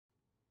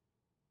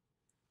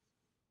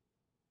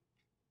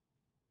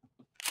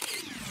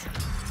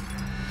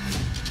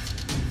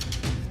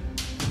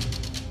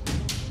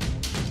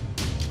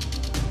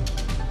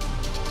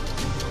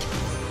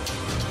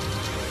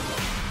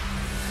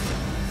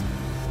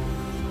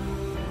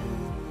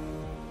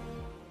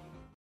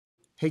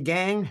Hey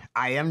gang,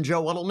 I am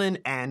Joe Edelman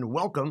and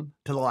welcome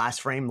to The Last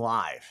Frame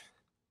Live.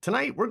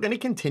 Tonight we're going to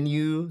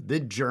continue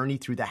the journey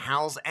through the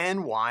hows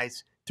and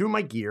whys through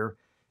my gear,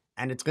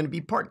 and it's going to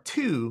be part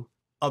 2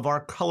 of our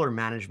color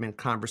management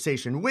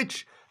conversation,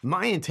 which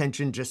my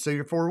intention, just so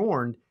you're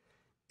forewarned,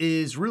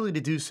 is really to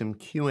do some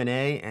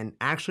Q&A and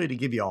actually to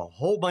give you a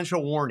whole bunch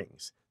of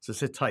warnings, so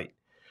sit tight.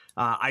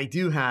 I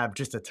do have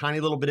just a tiny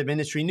little bit of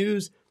industry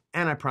news,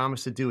 and I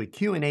promise to do a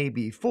Q&A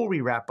before we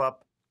wrap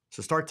up,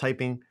 so start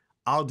typing.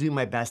 I'll do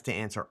my best to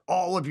answer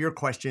all of your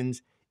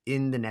questions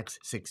in the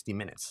next 60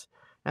 minutes.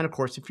 And of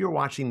course, if you're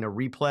watching the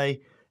replay,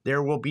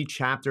 there will be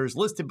chapters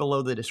listed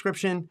below the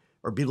description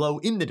or below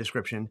in the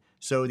description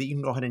so that you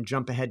can go ahead and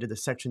jump ahead to the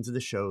sections of the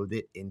show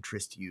that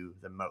interest you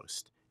the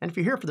most. And if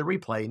you're here for the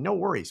replay, no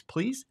worries.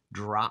 Please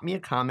drop me a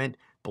comment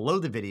below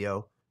the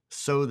video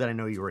so that I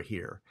know you are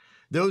here.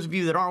 Those of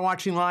you that aren't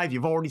watching live,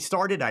 you've already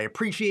started. I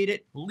appreciate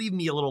it. Leave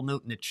me a little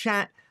note in the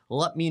chat.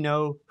 Let me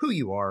know who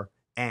you are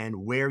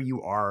and where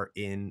you are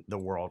in the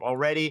world.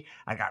 Already,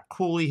 I got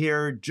Cooley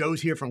here.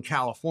 Joe's here from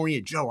California.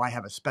 Joe, I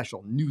have a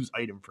special news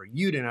item for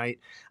you tonight.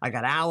 I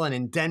got Alan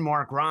in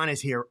Denmark. Ron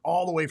is here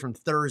all the way from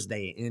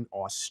Thursday in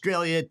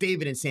Australia.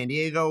 David in San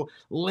Diego.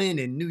 Lynn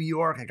in New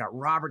York. I got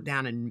Robert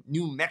down in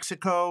New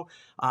Mexico.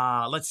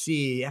 Let's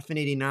see.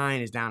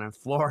 FN89 is down in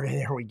Florida.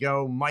 There we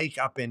go. Mike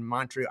up in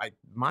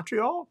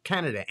Montreal,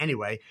 Canada.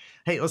 Anyway,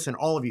 hey, listen,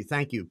 all of you,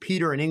 thank you.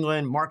 Peter in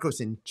England. Marcos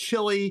in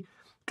Chile.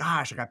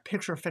 Gosh, I got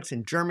Picture Effects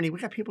in Germany. We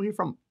got people here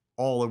from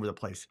all over the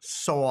place.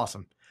 So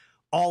awesome.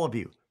 All of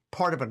you,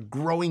 part of a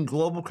growing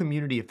global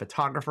community of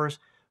photographers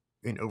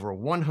in over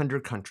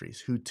 100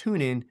 countries who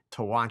tune in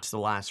to watch The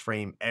Last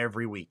Frame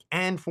every week.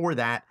 And for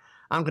that,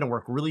 I'm going to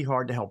work really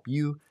hard to help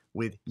you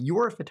with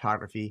your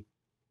photography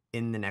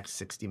in the next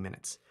 60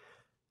 minutes.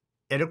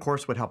 It, of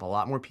course, would help a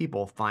lot more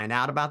people find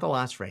out about The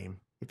Last Frame.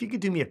 If you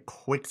could do me a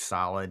quick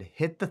solid,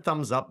 hit the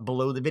thumbs up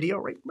below the video,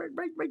 right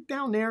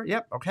down there.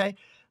 Yep, okay.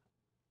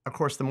 Of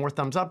course, the more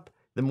thumbs up,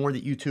 the more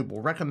that YouTube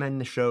will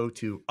recommend the show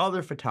to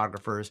other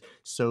photographers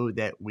so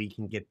that we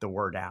can get the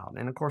word out.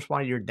 And of course,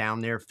 while you're down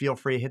there, feel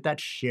free to hit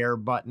that share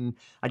button.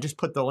 I just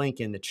put the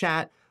link in the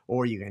chat,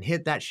 or you can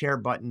hit that share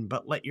button,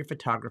 but let your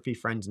photography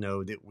friends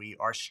know that we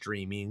are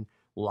streaming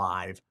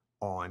live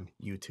on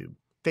YouTube.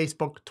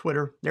 Facebook,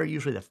 Twitter, they're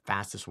usually the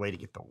fastest way to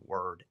get the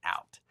word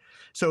out.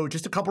 So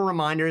just a couple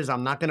reminders.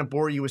 I'm not going to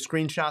bore you with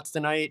screenshots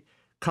tonight.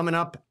 Coming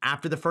up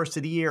after the first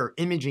of the year,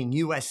 Imaging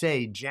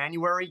USA,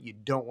 January. You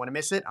don't want to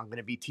miss it. I'm going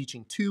to be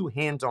teaching 2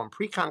 hands-on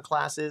pre-con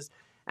classes,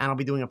 and I'll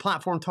be doing a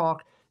platform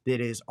talk that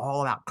is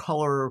all about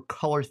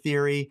color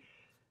theory.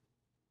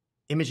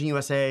 Imaging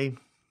USA,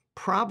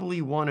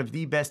 probably one of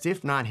the best,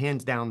 if not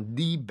hands down,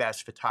 the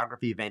best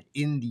photography event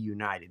in the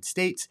United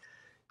States.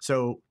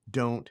 So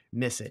don't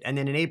miss it. And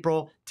then in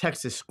April,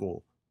 Texas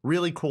School.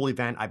 Really cool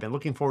event. I've been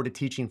looking forward to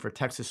teaching for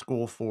Texas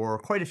School for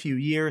quite a few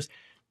years.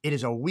 It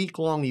is a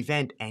week-long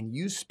event, and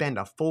you spend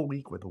a full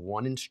week with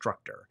one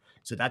instructor.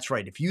 So that's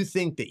right. If you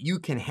think that you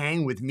can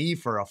hang with me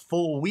for a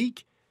full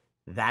week,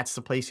 that's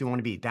the place you want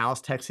to be. Dallas,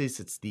 Texas.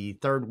 It's the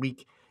 3rd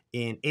week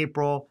in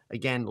April.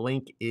 Again,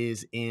 link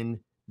is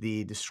in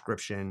the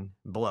description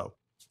below.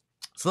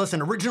 So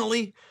listen,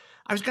 originally,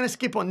 I was going to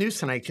skip on news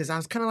tonight because I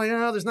was kind of like,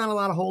 oh, there's not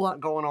a whole lot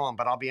going on.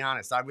 But I'll be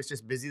honest, I was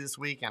just busy this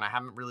week, and I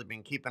haven't really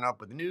been keeping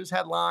up with the news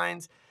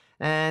headlines.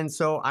 And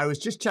so I was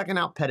just checking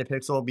out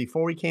Petapixel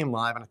before we came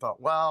live, and I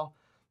thought, well,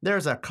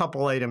 there's a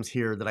couple items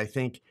here that I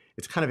think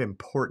it's kind of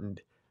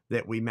important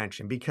that we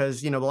mention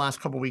because, you know, the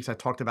last couple of weeks I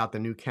talked about the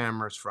new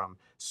cameras from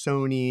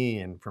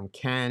Sony and from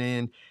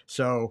Canon.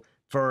 So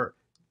for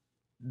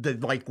the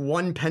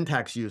one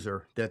Pentax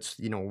user that's,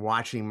 you know,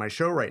 watching my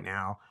show right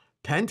now,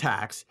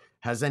 Pentax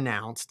has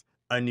announced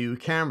a new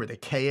camera, the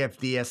KF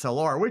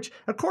DSLR, which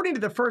according to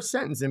the first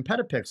sentence in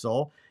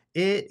Petapixel,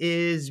 it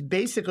is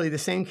basically the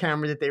same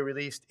camera that they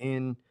released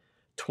in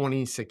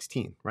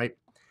 2016, right?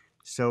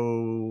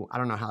 So I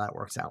don't know how that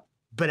works out.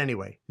 But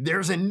anyway,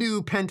 there's a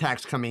new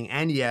Pentax coming,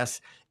 and yes,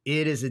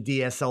 it is a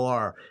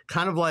DSLR.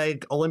 Kind of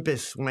like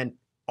Olympus went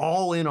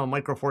all in on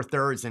Micro Four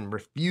Thirds and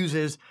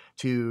refuses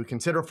to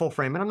consider full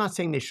frame. And I'm not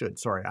saying they should.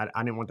 Sorry, I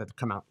didn't want that to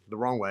come out the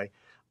wrong way.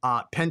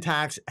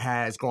 Pentax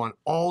has gone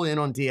all in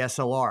on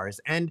DSLRs.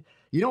 And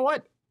you know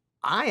what?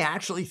 I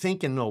actually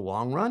think in the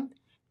long run,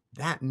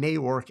 that may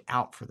work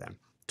out for them.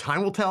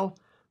 Time will tell.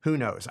 Who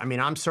knows? I mean,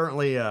 I'm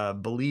certainly a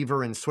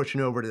believer in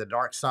switching over to the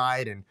dark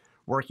side and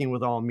working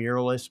with all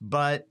mirrorless,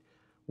 but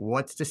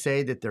what's to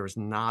say that there's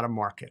not a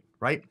market,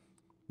 right?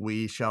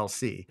 We shall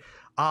see.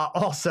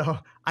 Also,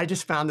 I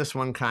just found this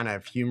one kind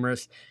of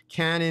humorous.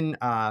 Canon,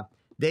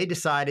 they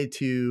decided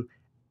to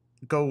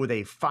go with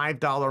a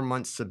 $5 a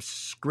month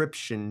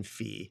subscription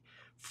fee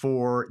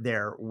for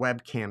their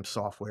webcam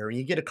software. And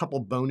you get a couple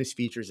bonus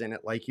features in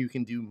it, like you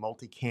can do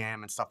multicam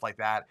and stuff like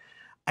that.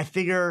 I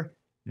figure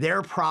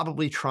they're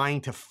probably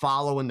trying to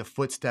follow in the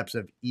footsteps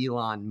of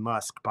Elon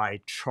Musk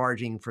by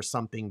charging for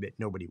something that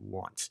nobody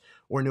wants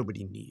or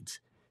nobody needs,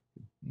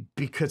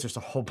 because there's a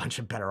whole bunch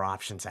of better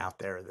options out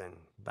there than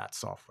that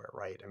software,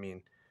 right? I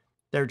mean,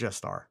 there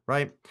just are,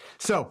 right?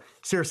 So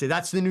seriously,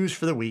 that's the news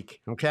for the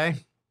week, okay?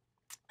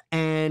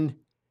 And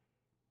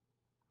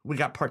we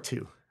got part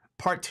two.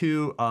 Part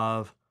two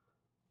of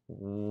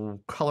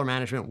color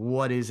management.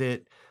 What is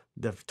it?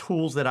 The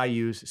tools that I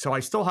use. So I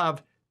still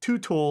have two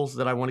tools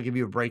that I want to give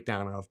you a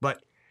breakdown of.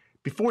 But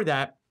before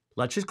that,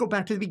 let's just go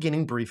back to the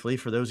beginning briefly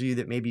for those of you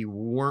that maybe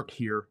weren't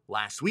here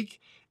last week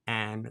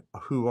and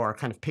who are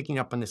kind of picking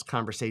up on this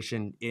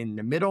conversation in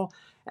the middle,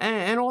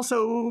 and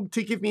also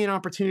to give me an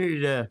opportunity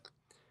to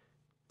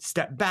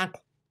step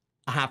back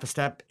a half a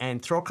step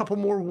and throw a couple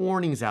more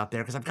warnings out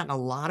there, because I've gotten a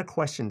lot of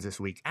questions this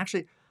week.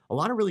 Actually, a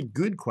lot of really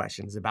good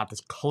questions about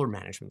this color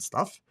management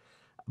stuff.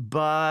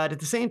 But at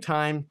the same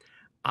time,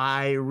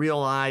 I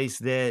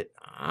realized that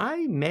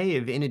I may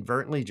have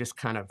inadvertently just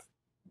kind of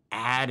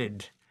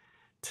added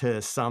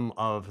to some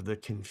of the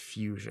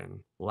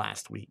confusion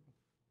last week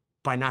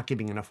by not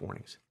giving enough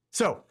warnings.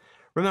 So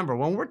remember,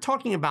 when we're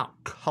talking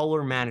about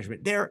color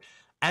management,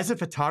 as a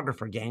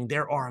photographer, gang,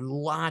 there are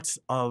lots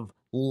of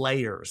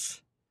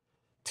layers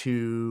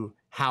to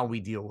how we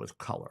deal with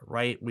color,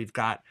 right? We've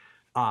got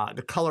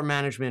the color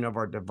management of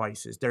our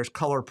devices. There's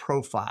color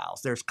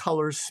profiles. There's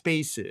color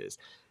spaces.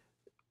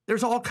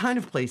 There's all kind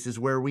of places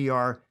where we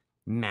are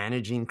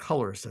managing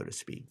color, so to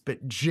speak.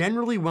 But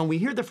generally, when we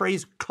hear the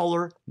phrase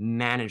color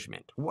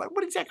management,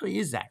 what exactly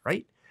is that,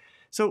 right?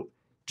 So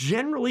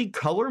generally,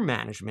 color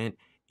management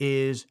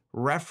is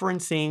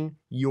referencing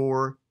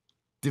your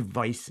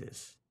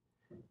devices,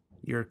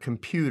 your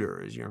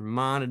computers, your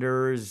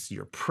monitors,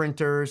 your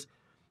printers,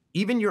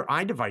 even your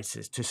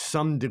iDevices to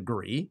some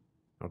degree,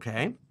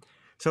 okay?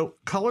 So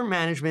color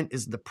management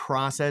is the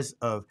process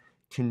of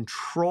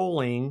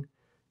controlling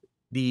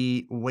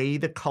the way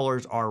the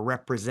colors are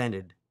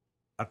represented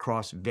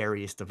across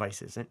various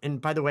devices. And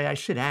by the way, I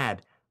should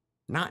add,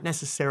 not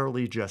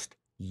necessarily just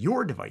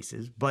your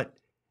devices, but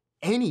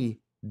any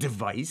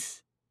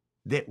device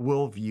that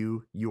will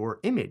view your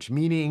image,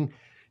 meaning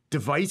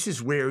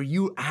devices where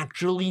you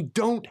actually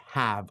don't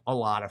have a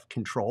lot of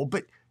control,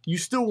 but you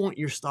still want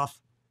your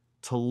stuff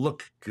to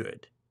look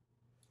good.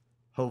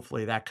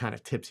 Hopefully that kind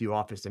of tips you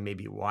off as to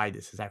maybe why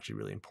this is actually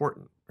really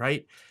important,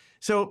 right?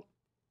 So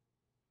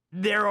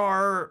there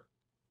are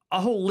a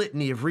whole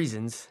litany of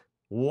reasons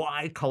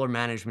why color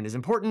management is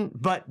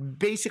important, but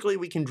basically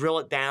we can drill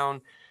it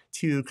down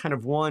to kind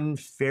of one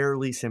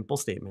fairly simple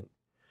statement.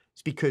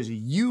 It's because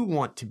you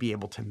want to be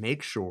able to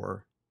make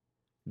sure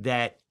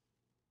that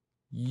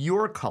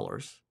your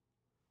colors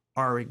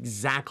are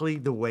exactly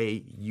the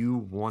way you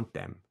want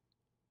them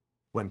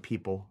when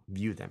people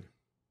view them.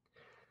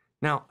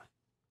 Now,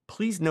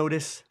 please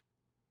notice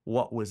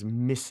what was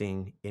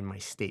missing in my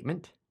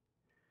statement.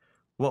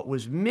 What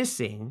was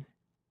missing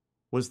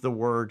was the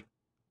word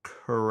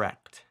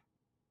correct.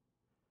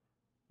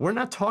 We're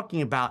not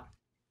talking about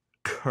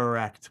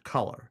correct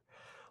color.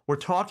 We're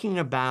talking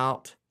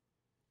about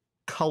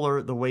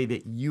color the way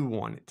that you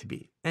want it to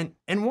be. And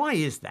why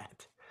is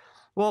that?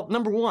 Well,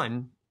 number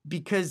one,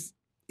 because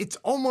it's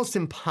almost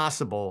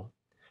impossible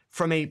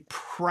from a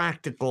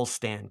practical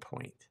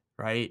standpoint,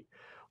 right?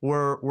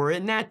 We're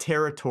in that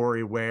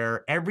territory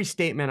where every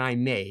statement I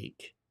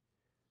make,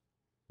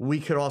 we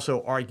could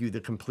also argue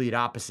the complete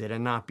opposite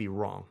and not be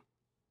wrong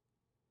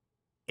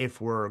if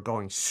we're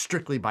going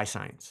strictly by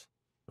science,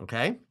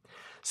 okay?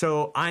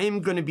 So I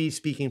am going to be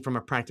speaking from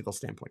a practical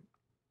standpoint,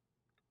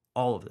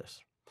 all of this.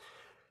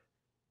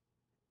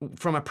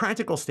 From a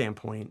practical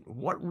standpoint,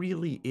 what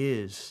really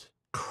is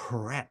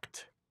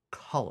correct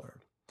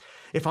color?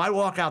 If I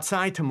walk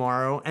outside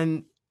tomorrow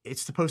and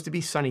it's supposed to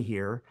be sunny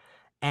here,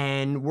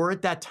 and we're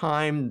at that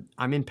time,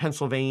 I'm in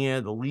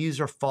Pennsylvania, the leaves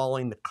are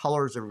falling, the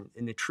colors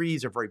in the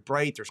trees are very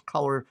bright, there's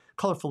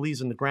colorful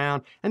leaves on the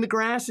ground, and the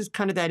grass is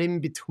kind of that in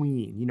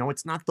between. You know,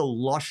 it's not the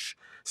lush,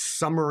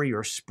 summery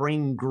or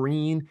spring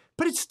green,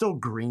 but it's still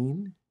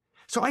green.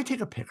 So I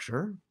take a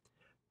picture,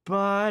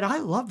 but I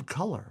love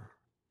color.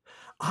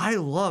 I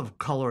love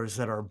colors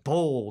that are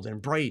bold and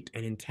bright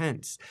and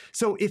intense.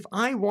 So if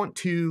I want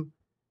to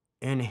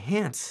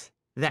enhance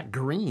that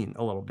green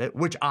a little bit,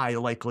 which I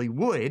likely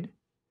would,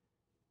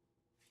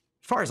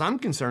 as far as I'm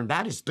concerned,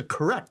 that is the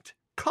correct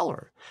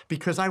color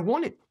because I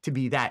want it to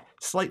be that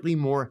slightly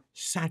more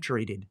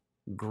saturated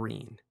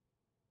green.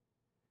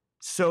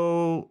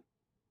 So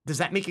does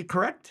that make it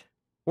correct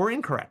or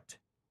incorrect?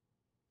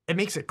 It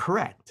makes it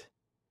correct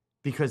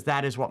because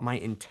that is what my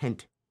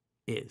intent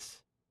is.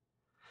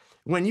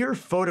 When you're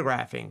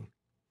photographing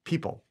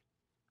people,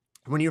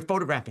 when you're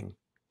photographing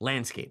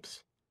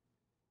landscapes,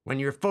 when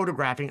you're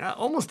photographing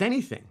almost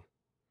anything,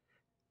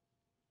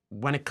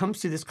 when it comes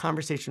to this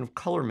conversation of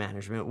color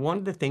management, one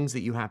of the things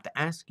that you have to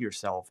ask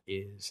yourself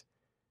is,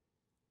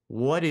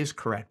 what is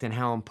correct and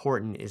how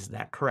important is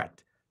that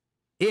correct?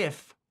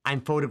 If I'm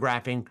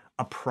photographing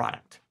a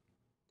product,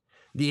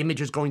 the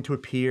image is going to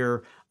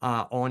appear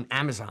on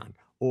Amazon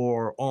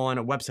or on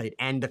a website,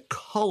 and the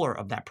color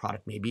of that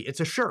product, maybe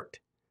it's a shirt,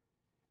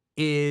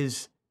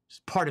 is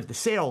part of the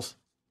sales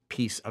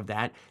piece of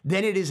that,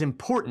 then it is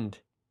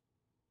important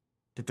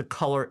that the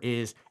color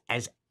is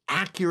as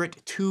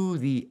accurate to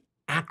the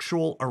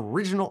actual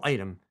original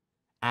item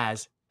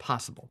as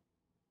possible.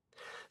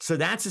 So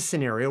that's a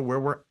scenario where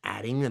we're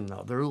adding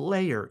another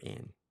layer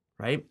in.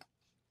 right?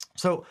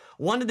 So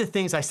one of the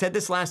things, I said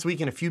this last week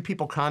and a few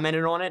people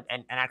commented on it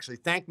and actually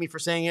thanked me for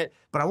saying it,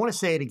 but I want to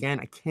say it again.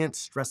 I can't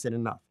stress it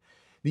enough.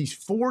 These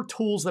 4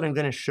 tools that I'm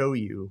going to show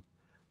you,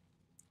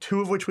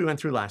 2 of which we went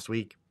through last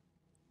week,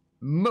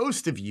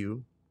 most of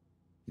you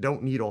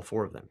don't need all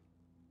 4 of them.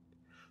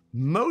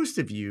 Most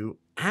of you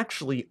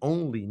actually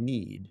only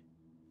need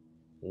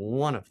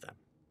 1 of them,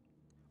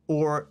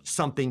 or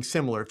something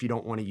similar if you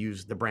don't want to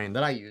use the brand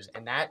that I use,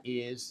 and that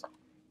is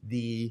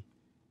the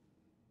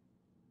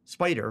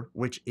Spyder,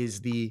 which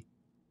is the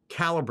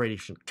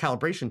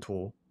calibration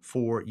tool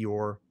for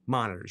your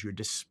monitors, your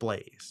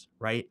displays,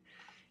 right?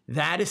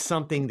 That is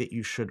something that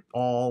you should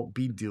all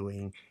be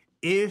doing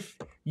if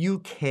you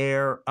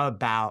care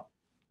about,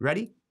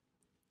 ready?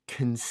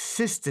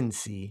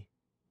 Consistency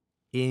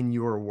in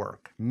your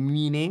work,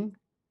 meaning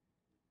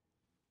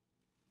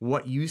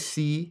what you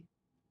see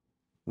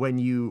when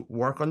you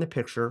work on the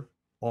picture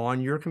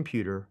on your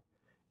computer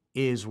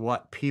is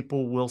what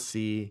people will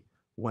see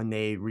when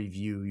they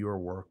review your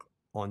work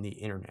on the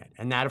internet.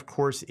 And that, of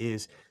course,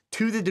 is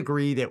to the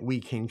degree that we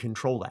can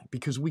control that,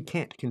 because we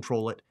can't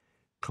control it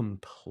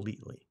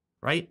completely,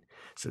 right?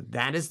 So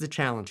that is the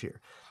challenge here.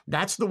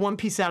 That's the one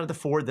piece out of the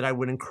 4 that I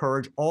would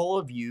encourage all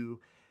of you.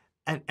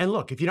 And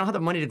look, if you don't have the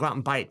money to go out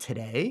and buy it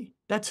today,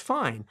 that's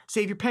fine.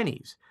 Save your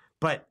pennies.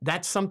 But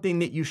that's something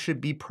that you should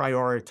be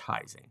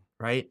prioritizing,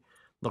 right?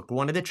 Look,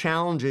 one of the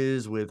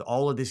challenges with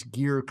all of this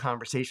gear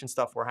conversation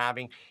stuff we're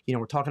having,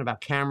 we're talking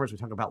about cameras, we're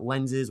talking about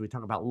lenses, we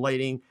talk about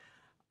lighting.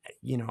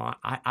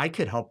 I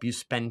could help you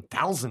spend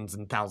thousands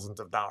and thousands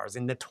of dollars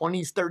in the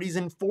 20s, 30s,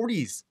 and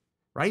 40s,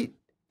 right?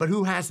 But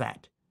who has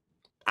that?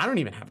 I don't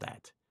even have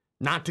that.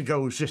 Not to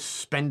go just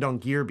spend on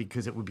gear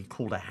because it would be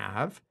cool to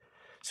have.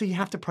 So you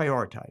have to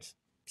prioritize.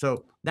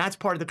 So that's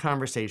part of the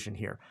conversation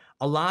here.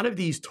 A lot of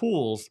these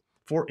tools,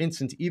 for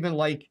instance, even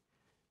like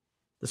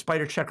the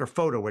Spyder Checkr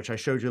Photo, which I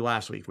showed you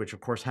last week, which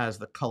of course has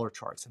the color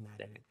charts and that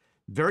in it.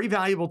 Very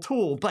valuable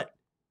tool, but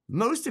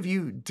most of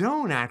you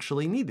don't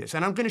actually need this.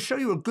 And I'm going to show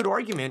you a good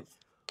argument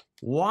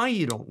why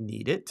you don't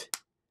need it.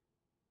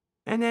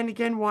 And then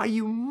again, why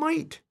you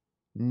might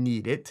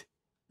need it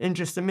in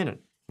just a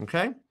minute,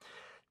 okay?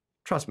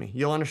 Trust me,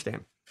 you'll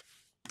understand.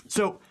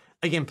 So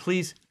again,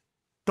 please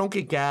don't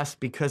get gassed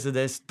because of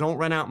this. Don't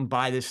run out and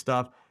buy this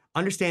stuff.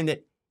 Understand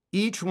that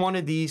each one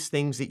of these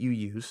things that you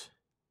use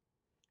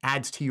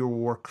adds to your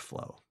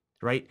workflow,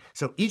 right?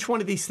 So each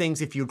one of these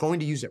things, if you're going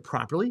to use it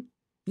properly,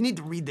 you need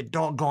to read the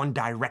doggone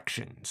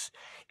directions.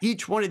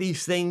 Each one of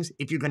these things,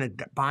 if you're going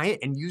to buy it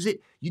and use it,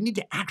 you need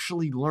to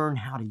actually learn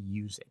how to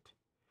use it.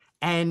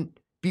 And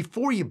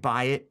before you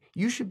buy it,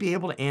 you should be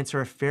able to answer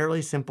a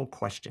fairly simple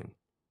question.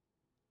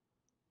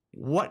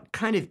 What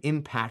kind of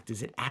impact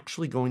is it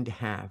actually going to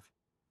have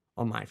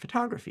on my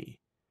photography?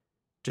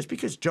 Just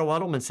because Joe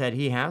Edelman said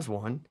he has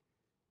one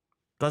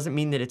doesn't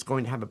mean that it's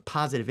going to have a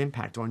positive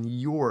impact on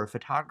your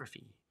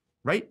photography,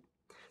 right?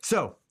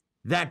 So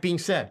that being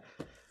said,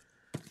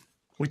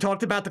 we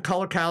talked about the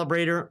color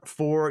calibrator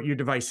for your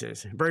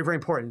devices. Very, very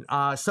important.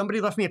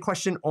 Somebody left me a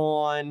question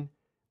on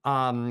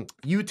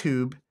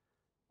YouTube,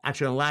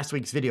 actually on last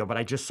week's video, but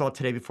I just saw it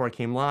today before I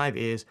came live,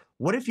 is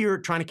what if you're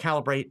trying to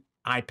calibrate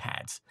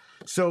iPads?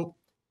 So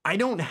I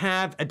don't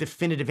have a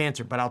definitive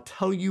answer, but I'll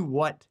tell you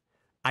what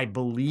I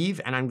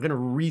believe, and I'm going to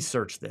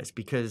research this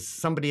because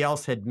somebody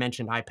else had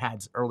mentioned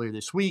iPads earlier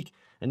this week,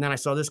 and then I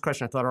saw this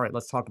question. I thought, all right,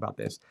 let's talk about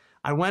this.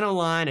 I went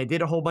online, I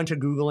did a whole bunch of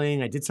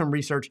Googling, I did some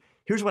research.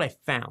 Here's what I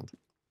found.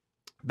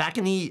 Back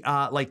in the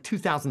like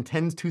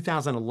 2010s,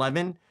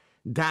 2011,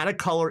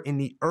 Datacolor in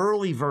the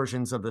early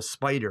versions of the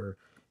Spyder,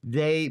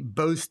 they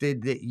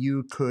boasted that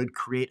you could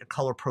create a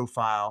color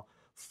profile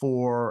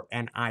for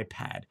an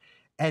iPad.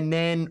 And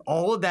then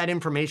all of that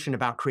information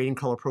about creating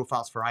color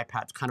profiles for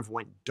iPads kind of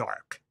went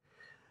dark.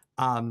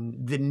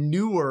 The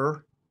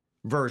newer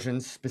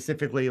versions,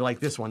 specifically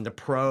like this one, the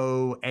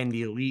Pro and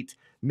the Elite,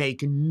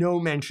 make no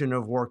mention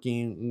of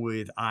working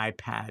with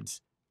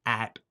iPads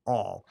at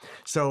all.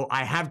 So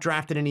I have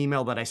drafted an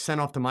email that I sent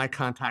off to my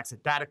contacts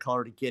at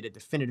Datacolor to get a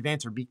definitive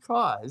answer,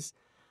 because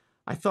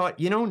I thought,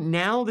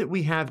 now that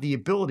we have the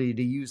ability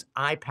to use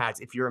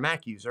iPads, if you're a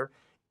Mac user,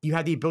 you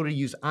have the ability to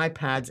use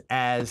iPads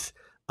as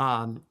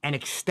an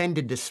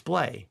extended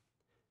display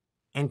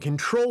and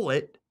control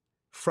it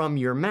from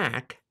your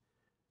Mac.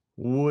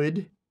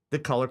 Would the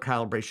color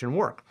calibration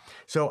work?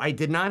 So I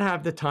did not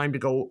have the time to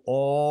go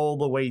all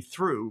the way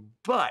through,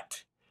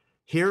 but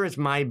here is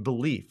my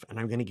belief, and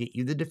I'm going to get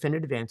you the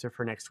definitive answer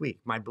for next week.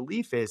 My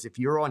belief is if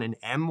you're on an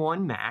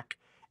M1 Mac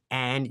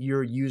and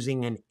you're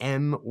using an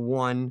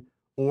M1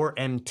 or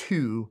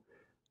M2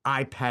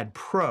 iPad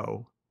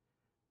Pro,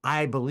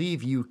 I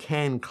believe you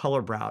can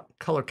color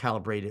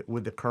calibrate it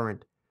with the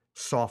current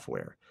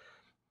software.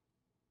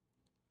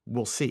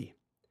 We'll see.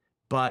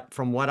 But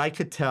from what I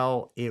could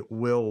tell, it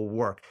will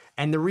work.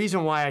 And the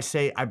reason why I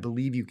say I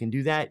believe you can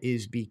do that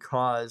is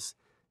because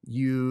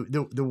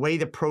the way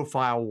the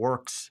profile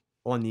works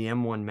on the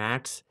M1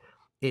 Max,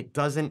 it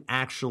doesn't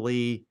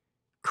actually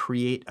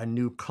create a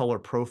new color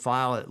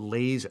profile. It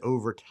lays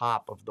over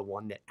top of the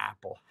one that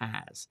Apple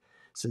has.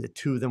 So the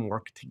two of them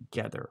work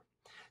together.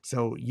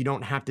 So you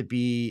don't have to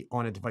be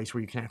on a device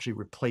where you can actually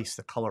replace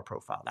the color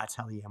profile. That's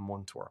how the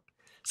M1s work.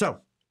 So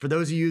for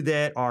those of you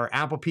that are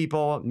Apple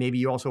people, maybe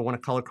you also want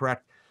to color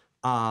correct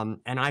an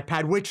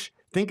iPad, which,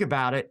 think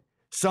about it,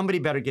 somebody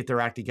better get their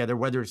act together,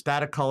 whether it's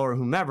Datacolor or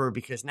whomever,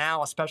 because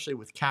now, especially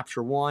with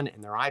Capture One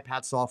and their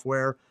iPad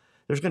software,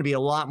 there's going to be a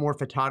lot more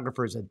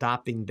photographers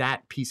adopting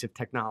that piece of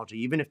technology.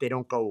 Even if they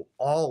don't go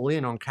all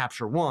in on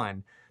Capture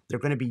One, they're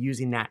going to be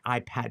using that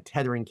iPad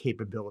tethering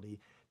capability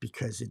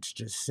because it's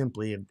just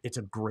simply, it's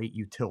a great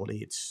utility.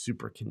 It's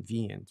super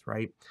convenient,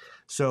 right?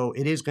 So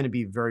it is going to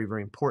be very,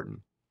 very important.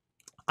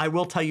 I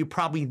will tell you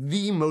probably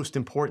the most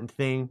important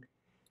thing,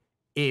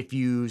 if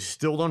you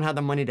still don't have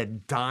the money to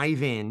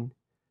dive in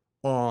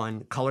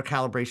on color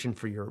calibration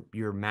for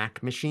your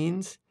Mac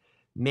machines,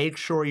 make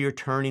sure you're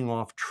turning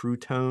off True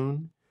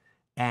Tone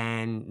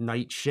and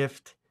Night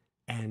Shift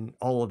and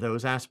all of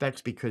those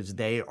aspects, because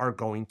they are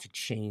going to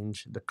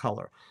change the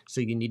color.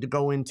 So you need to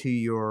go into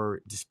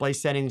your display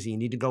settings, you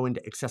need to go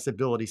into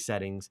accessibility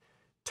settings,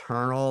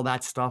 turn all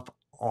that stuff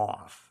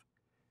off.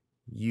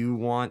 You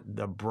want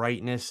the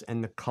brightness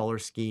and the color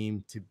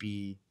scheme to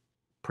be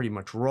pretty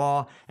much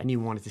raw, and you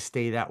want it to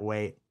stay that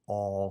way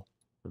all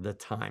the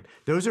time.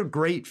 Those are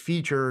great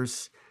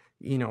features,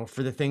 you know,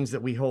 for the things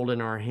that we hold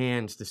in our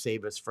hands to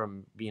save us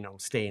from, you know,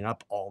 staying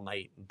up all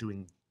night and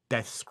doing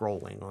death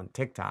scrolling on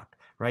TikTok,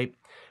 right?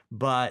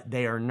 But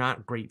they are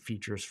not great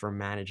features for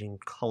managing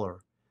color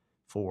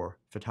for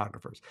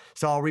photographers.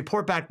 So I'll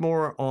report back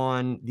more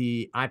on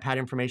the iPad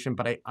information,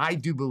 but I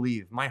do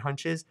believe, my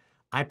hunch is,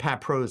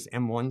 iPad Pros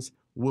M1s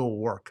will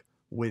work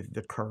with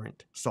the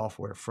current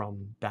software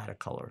from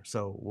Datacolor.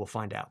 So we'll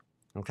find out,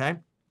 okay?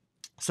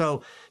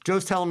 So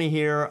Joe's telling me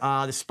here,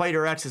 the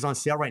Spyder X is on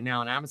sale right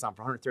now on Amazon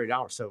for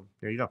 $130. So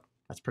there you go.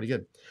 That's pretty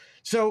good.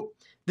 So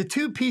the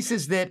two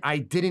pieces that I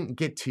didn't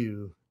get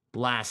to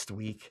last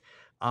week,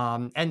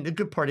 and the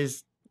good part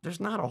is there's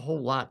not a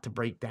whole lot to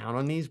break down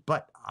on these,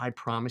 but I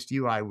promised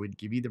you I would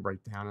give you the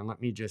breakdown. And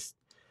let me just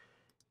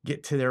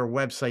get to their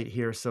website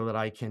here so that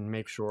I can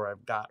make sure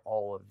I've got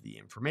all of the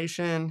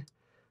information.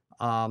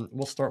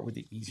 We'll start with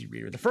the Easy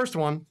Reader. The first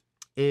one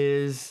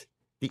is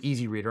the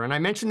Easy Reader. And I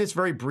mentioned this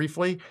very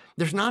briefly.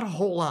 There's not a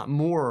whole lot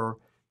more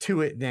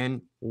to it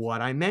than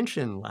what I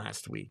mentioned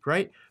last week,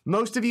 right?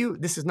 Most of you,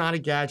 this is not a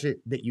gadget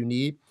that you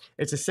need.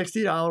 It's a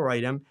 $60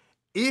 item.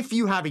 If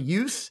you have a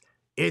use,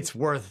 it's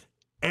worth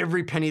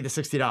every penny of the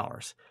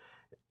 $60.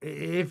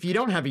 If you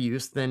don't have a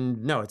use, then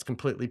no, it's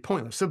completely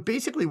pointless. So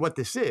basically what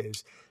this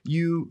is,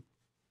 you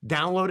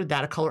download a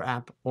Datacolor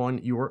app on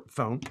your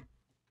phone.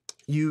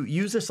 You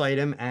use this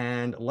item,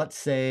 and let's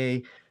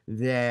say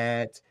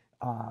that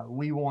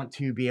we want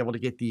to be able to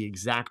get the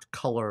exact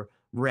color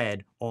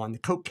red on the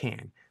Coke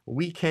can.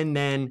 We can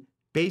then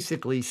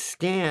basically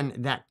scan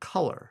that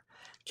color.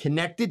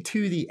 Connected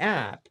to the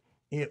app,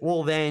 it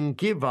will then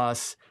give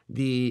us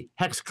the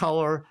hex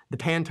color, the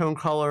Pantone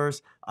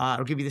colors,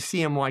 it'll give you the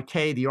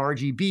CMYK, the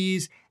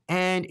RGBs,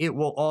 and it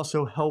will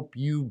also help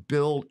you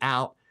build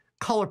out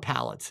color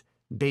palettes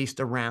based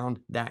around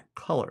that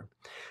color.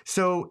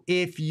 So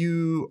if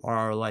you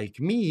are like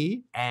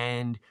me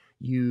and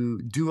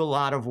you do a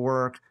lot of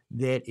work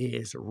that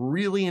is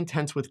really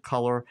intense with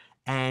color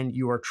and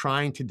you are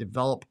trying to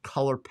develop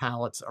color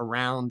palettes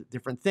around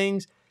different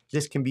things,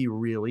 this can be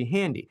really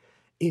handy.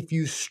 If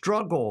you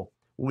struggle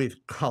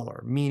with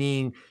color,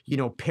 meaning, you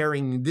know,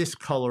 pairing this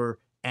color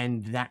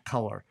and that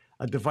color,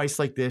 a device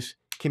like this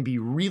can be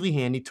really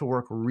handy to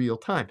work real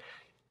time.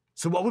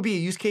 So what would be a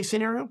use case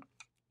scenario?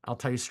 I'll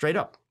tell you straight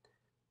up.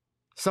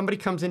 Somebody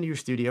comes into your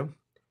studio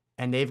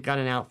and they've got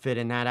an outfit,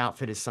 and that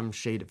outfit is some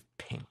shade of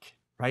pink,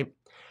 right?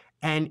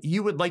 And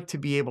you would like to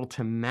be able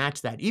to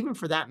match that, even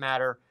for that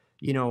matter,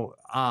 you know,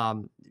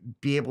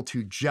 be able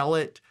to gel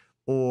it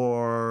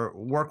or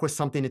work with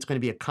something that's going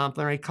to be a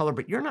complementary color,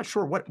 but you're not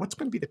sure what's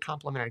going to be the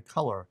complementary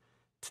color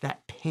to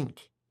that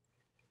pink.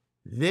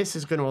 This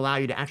is going to allow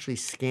you to actually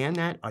scan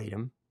that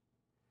item,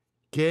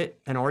 get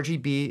an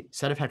RGB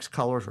set of hex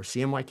colors or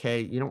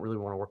CMYK. You don't really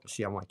want to work with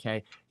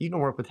CMYK. You can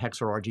work with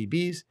hex or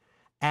RGBs.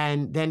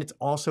 And then it's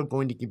also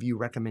going to give you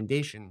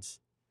recommendations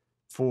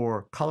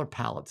for color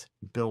palettes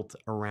built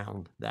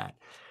around that.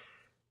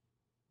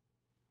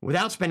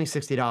 Without spending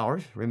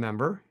 $60,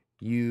 remember,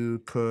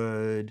 you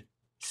could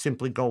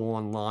simply go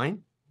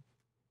online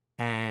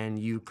and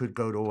you could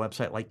go to a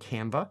website like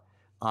Canva,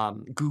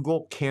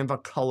 Google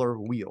Canva color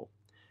wheel,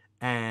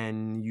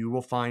 and you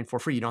will find for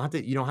free. You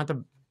don't have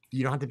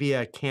to be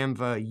a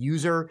Canva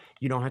user.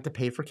 You don't have to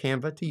pay for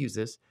Canva to use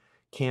this.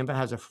 Canva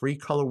has a free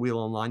color wheel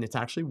online. It's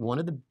actually one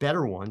of the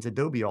better ones.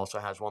 Adobe also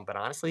has one, but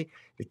honestly,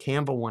 the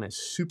Canva one is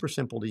super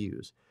simple to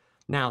use.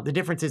 Now, the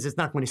difference is it's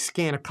not going to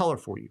scan a color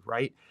for you,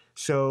 right?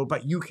 So,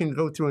 but you can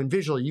go through and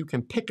visually, you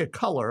can pick a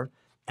color,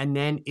 and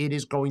then it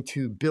is going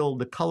to build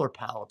the color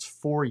palettes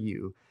for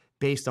you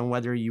based on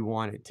whether you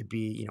want it to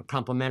be, you know,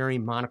 complementary,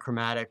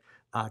 monochromatic,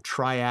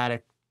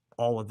 triadic,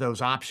 all of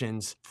those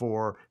options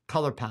for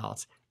color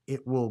palettes.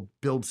 It will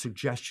build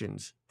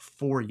suggestions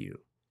for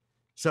you.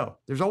 So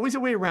there's always a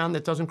way around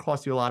that doesn't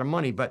cost you a lot of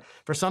money. But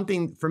for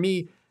something, for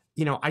me,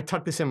 you know, I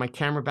tuck this in my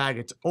camera bag.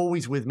 It's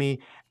always with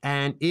me,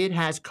 and it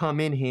has come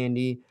in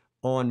handy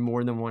on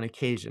more than one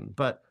occasion.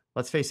 But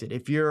let's face it,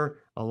 if you're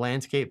a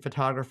landscape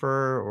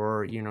photographer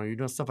or, you know, you're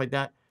doing stuff like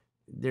that,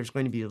 there's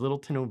going to be little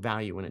to no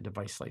value in a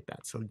device like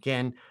that. So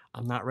again,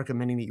 I'm not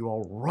recommending that you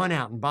all run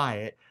out and buy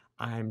it.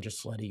 I'm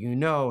just letting you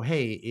know,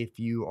 hey, if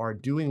you are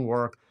doing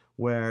work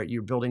where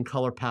you're building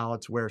color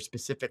palettes where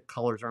specific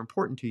colors are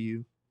important to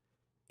you,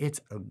 it's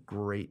a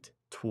great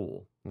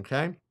tool,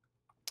 okay?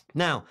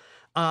 Now,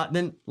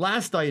 then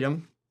last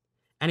item,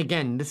 and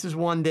again, this is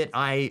one that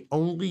I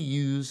only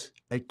use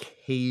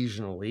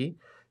occasionally.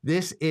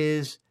 This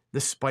is the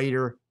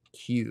Spyder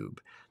Cube.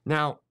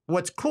 Now,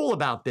 what's cool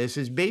about this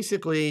is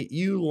basically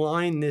you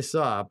line this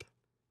up,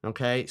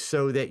 okay,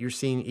 so that you're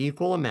seeing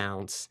equal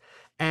amounts.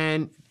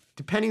 And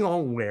depending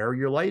on where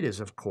your light is,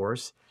 of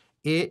course,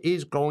 it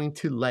is going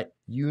to let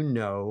you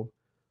know,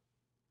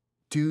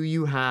 do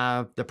you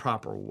have the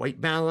proper white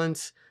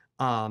balance?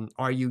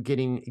 Are you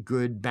getting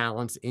good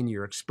balance in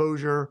your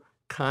exposure,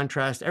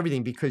 contrast,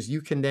 everything? Because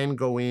you can then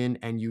go in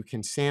and you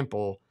can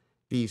sample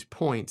these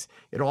points.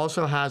 It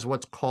also has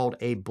what's called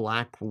a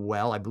black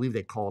well. I believe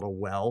they call it a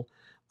well.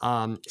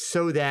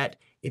 So that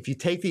if you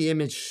take the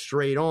image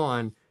straight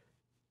on,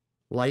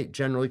 light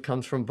generally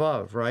comes from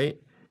above, right?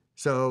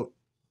 So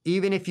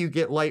even if you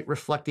get light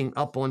reflecting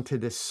up onto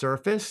this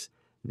surface,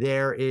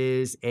 there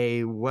is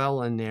a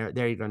well in there.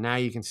 There you go. Now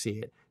you can see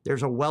it.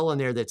 There's a well in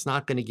there that's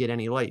not going to get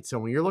any light. So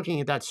when you're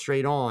looking at that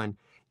straight on,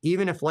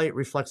 even if light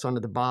reflects onto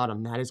the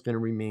bottom, that is going to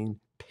remain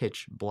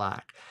pitch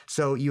black.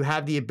 So you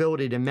have the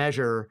ability to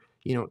measure,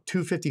 you know,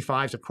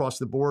 255s across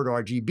the board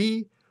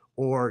RGB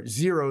or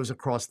zeros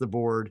across the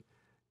board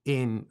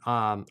in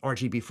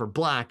RGB for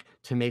black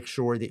to make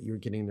sure that you're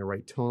getting the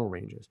right tonal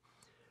ranges.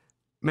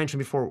 Mentioned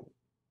before,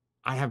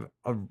 I have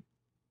a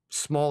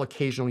small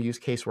occasional use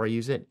case where I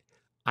use it.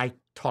 I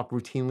talk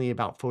routinely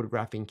about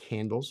photographing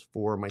candles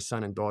for my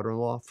son and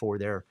daughter-in-law for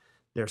their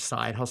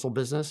side hustle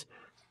business.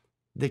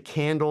 The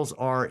candles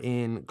are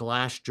in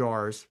glass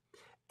jars,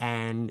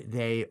 and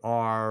they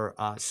are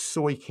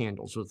soy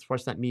candles. So of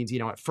course that means, you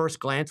know, at first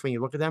glance when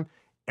you look at them,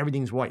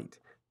 everything's white,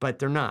 but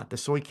they're not. The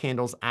soy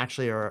candles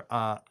actually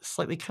are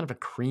slightly kind of a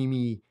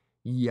creamy,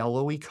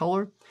 yellowy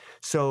color.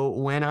 So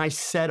when I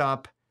set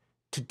up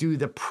to do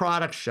the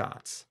product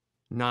shots,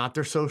 not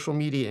their social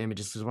media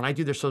images, because when I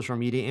do their social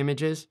media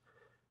images,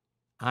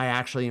 I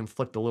actually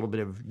inflict a little bit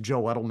of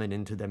Joe Edelman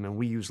into them, and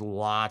we use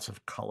lots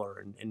of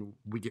color, and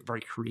we get very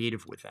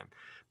creative with them.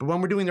 But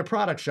when we're doing the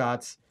product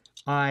shots,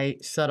 I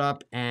set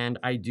up and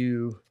I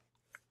do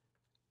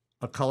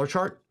a color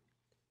chart,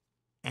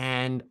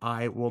 and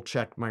I will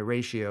check my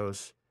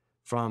ratios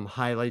from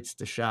highlights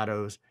to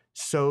shadows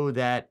so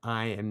that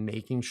I am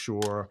making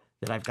sure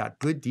that I've got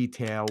good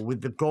detail,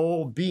 with the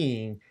goal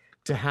being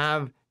to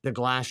have the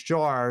glass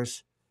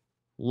jars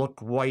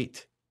look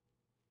white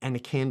and the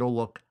candle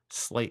look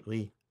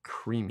slightly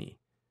creamy.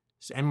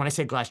 And when I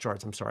say glass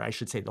jars, I'm sorry, I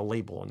should say the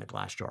label on the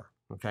glass jar,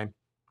 okay?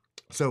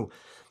 So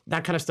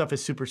that kind of stuff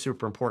is super,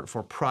 super important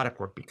for product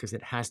work because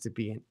it has to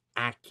be an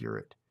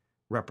accurate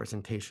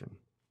representation.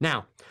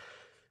 Now,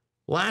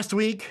 last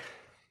week,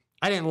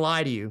 I didn't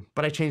lie to you,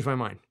 but I changed my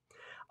mind.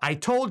 I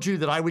told you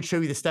that I would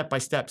show you the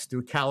step-by-steps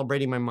through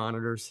calibrating my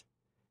monitors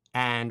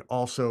and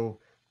also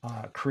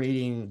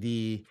creating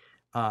the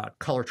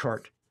color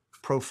chart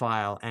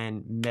profile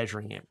and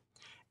measuring it.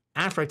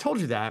 After I told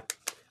you that,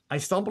 I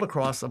stumbled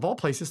across, of all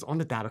places, on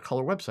the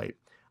Datacolor website.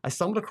 I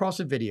stumbled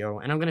across a video,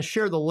 and I'm going to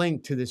share the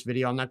link to this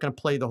video. I'm not going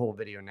to play the whole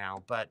video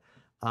now, but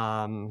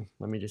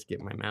let me just get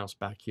my mouse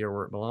back here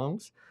where it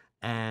belongs,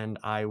 and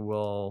I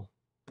will,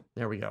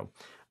 there we go.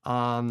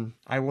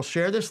 I will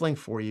share this link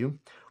for you.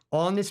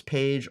 On this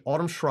page,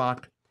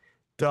 Schrock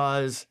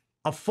does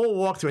a full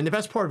walkthrough, and the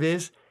best part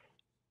is,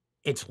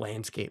 it's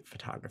landscape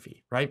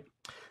photography, right?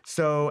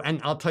 So, and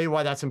I'll tell you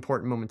why that's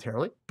important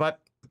momentarily, but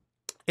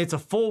it's a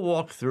full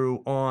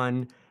walkthrough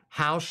on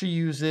how she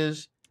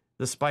uses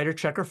the Spyder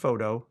Checkr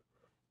photo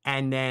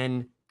and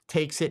then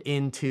takes it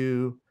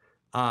into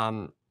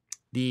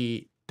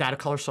the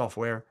Datacolor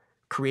software,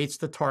 creates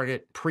the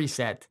target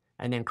preset,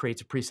 and then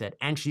creates a preset.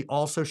 And she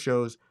also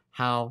shows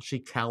how she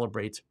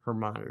calibrates her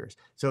monitors.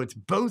 So it's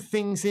both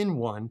things in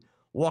one,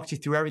 walks you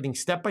through everything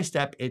step by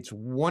step. It's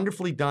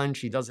wonderfully done.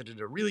 She does it at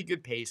a really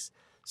good pace.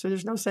 So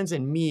there's no sense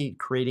in me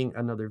creating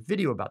another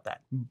video about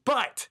that.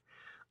 But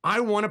I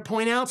want to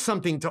point out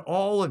something to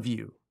all of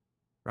you,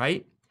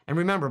 right? And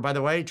remember, by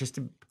the way, just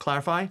to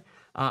clarify,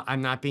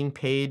 I'm not being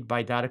paid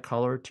by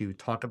Datacolor to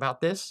talk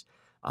about this.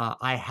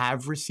 I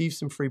have received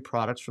some free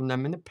products from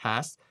them in the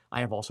past.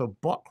 I have also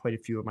bought quite a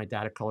few of my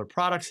Datacolor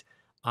products.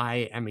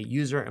 I am a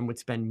user and would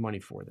spend money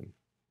for them,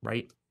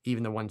 right?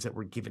 Even the ones that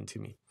were given to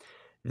me.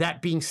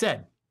 That being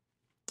said,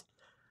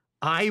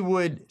 I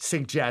would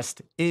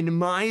suggest, in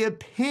my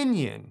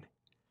opinion,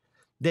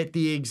 that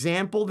the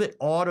example that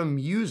Autumn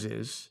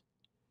uses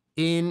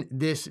in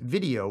this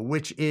video,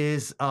 which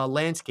is a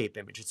landscape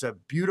image. It's a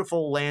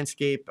beautiful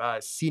landscape,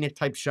 scenic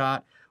type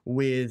shot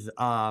with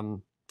a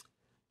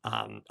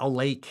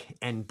lake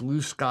and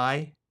blue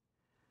sky.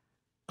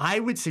 I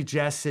would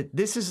suggest that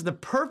this is the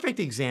perfect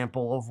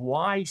example of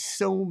why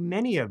so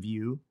many of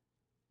you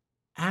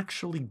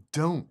actually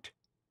don't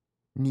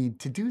need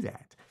to do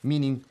that,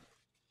 meaning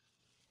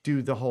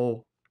do the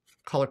whole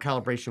color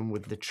calibration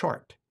with the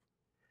chart.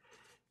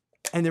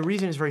 And the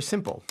reason is very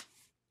simple.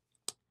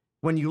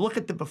 When you look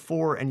at the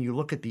before and you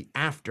look at the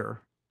after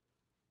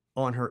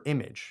on her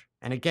image,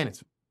 and again,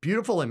 it's a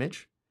beautiful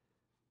image.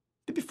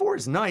 The before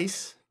is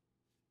nice.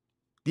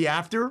 The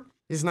after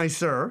is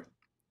nicer.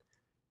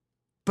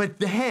 But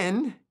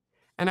then,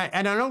 and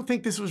I don't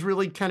think this was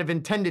really kind of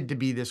intended to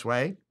be this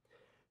way,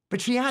 but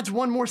she adds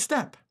one more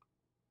step.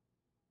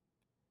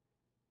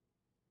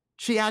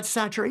 She adds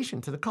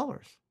saturation to the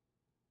colors.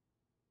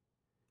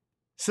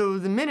 So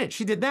the minute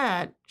she did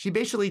that, she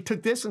basically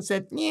took this and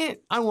said, yeah,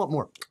 I want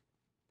more.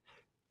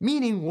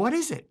 Meaning, what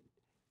is it?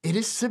 It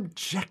is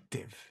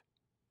subjective,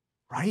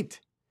 right?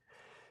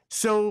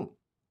 So,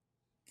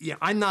 yeah,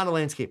 I'm not a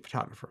landscape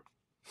photographer,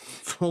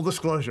 full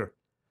disclosure.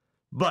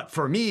 But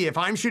for me, if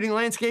I'm shooting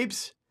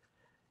landscapes,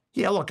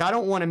 yeah, look, I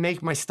don't want to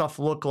make my stuff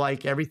look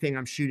like everything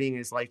I'm shooting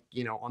is like,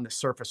 you know, on the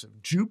surface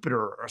of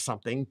Jupiter or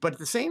something. But at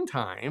the same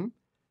time,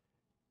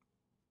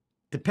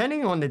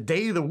 depending on the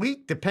day of the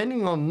week,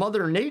 depending on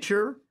Mother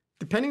Nature,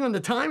 depending on the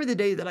time of the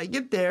day that I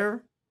get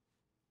there,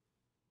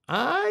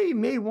 I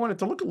may want it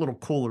to look a little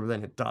cooler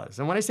than it does.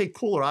 And when I say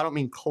cooler, I don't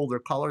mean colder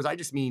colors. I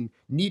just mean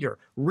neater,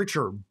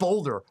 richer,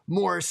 bolder,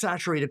 more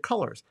saturated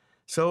colors.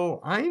 So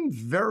I'm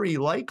very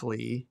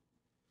likely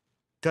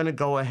going to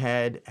go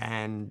ahead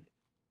and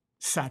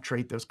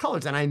saturate those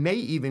colors. And I may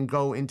even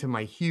go into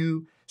my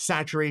hue,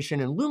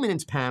 saturation, and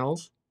luminance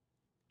panels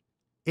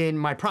in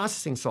my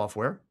processing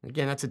software.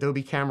 Again, that's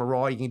Adobe Camera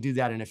Raw. You can do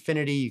that in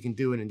Affinity. You can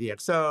do it in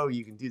DxO.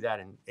 You can do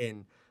that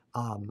in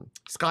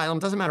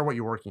Skylum. Doesn't matter what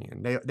you're working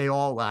in. They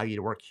all allow you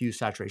to work hue,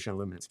 saturation, and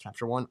luminance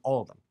capture one,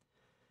 all of them.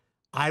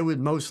 I would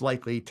most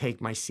likely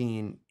take my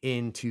scene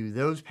into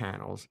those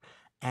panels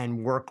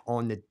and work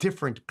on the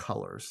different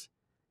colors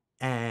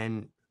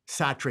and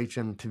saturate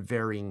them to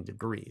varying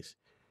degrees.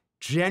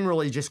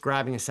 Generally, just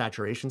grabbing a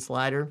saturation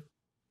slider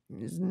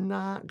is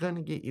not going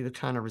to get you the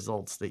kind of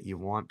results that you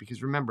want,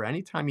 because remember,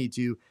 anytime you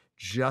do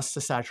just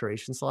a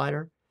saturation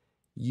slider,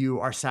 you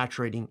are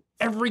saturating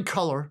every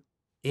color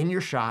in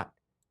your shot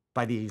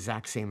by the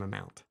exact same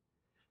amount.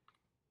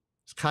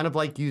 It's kind of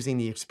like using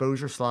the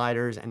exposure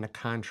sliders and the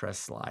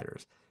contrast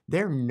sliders.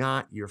 They're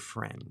not your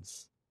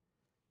friends.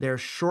 They're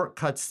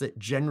shortcuts that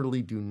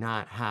generally do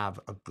not have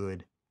a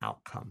good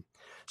outcome.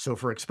 So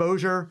for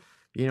exposure,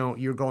 you know,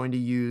 you're going to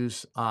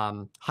use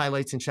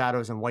highlights and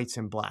shadows and whites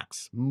and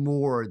blacks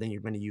more than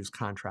you're going to use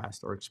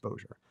contrast or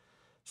exposure.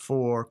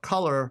 For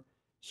color,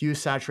 hue,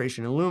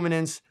 saturation, and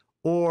luminance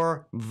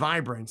or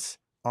vibrance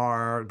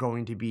are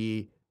going to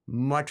be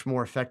much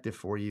more effective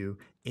for you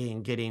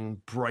in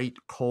getting bright,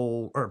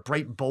 cold, or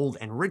bright, bold,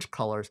 and rich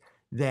colors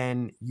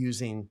than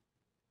using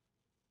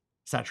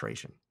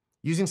saturation.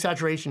 Using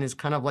saturation is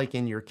kind of like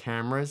in your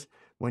cameras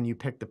when you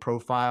pick the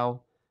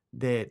profile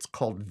that's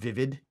called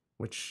vivid,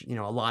 which, you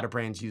know, a lot of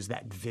brands use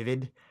that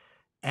vivid.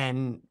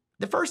 And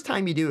the first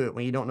time you do it,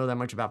 when you don't know that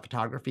much about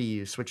photography,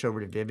 you switch over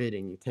to vivid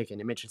and you take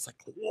an image. It's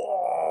like,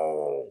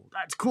 whoa,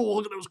 that's cool.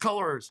 Look at those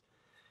colors.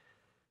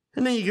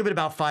 And then you give it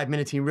about 5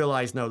 minutes and you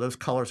realize, no, those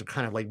colors are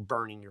kind of like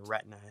burning your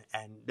retina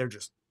and they're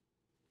just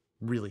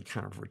really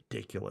kind of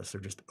ridiculous.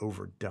 They're just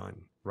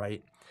overdone,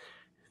 right?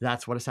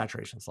 That's what a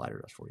saturation slider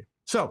does for you.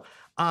 So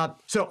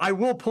I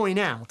will point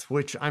out,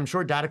 which I'm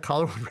sure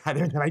Datacolor would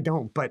rather that I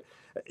don't, but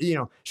you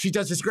know, she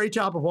does this great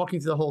job of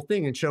walking through the whole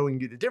thing and showing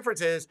you the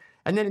differences.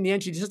 And then in the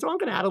end, she says, oh, I'm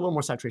going to add a little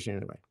more saturation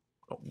anyway.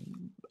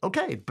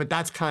 Okay, but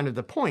that's kind of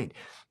the point.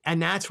 And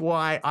that's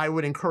why I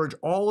would encourage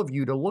all of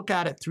you to look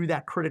at it through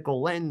that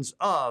critical lens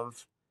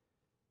of,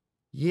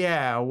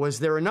 yeah, was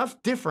there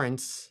enough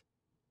difference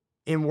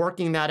in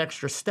working that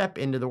extra step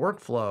into the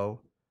workflow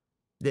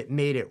that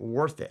made it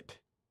worth it,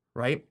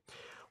 right?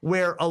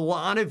 Where a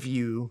lot of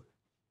you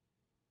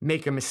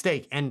make a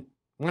mistake. And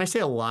when I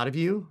say a lot of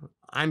you,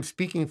 I'm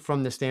speaking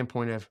from the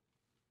standpoint of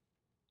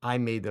I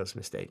made those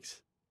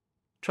mistakes.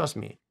 Trust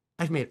me,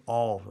 I've made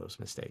all of those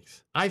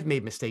mistakes. I've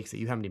made mistakes that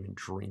you haven't even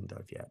dreamed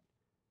of yet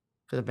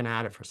because I've been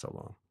at it for so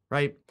long,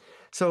 right?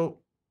 So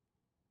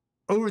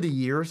over the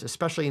years,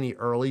 especially in the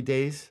early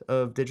days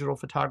of digital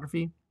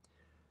photography,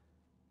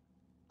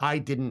 I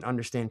didn't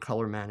understand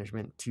color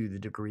management to the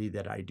degree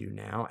that I do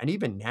now. And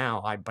even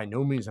now, by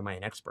no means am I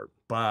an expert,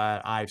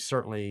 but I've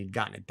certainly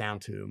gotten it down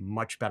to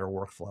much better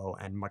workflow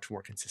and much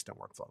more consistent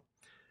workflow.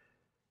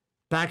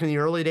 Back in the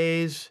early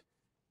days,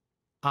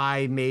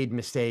 I made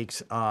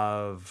mistakes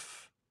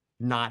of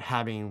not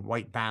having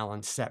white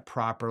balance set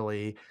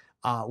properly.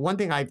 One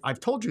thing I've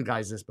told you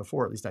guys this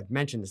before, at least I've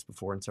mentioned this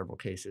before in several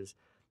cases.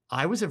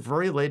 I was a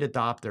very late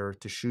adopter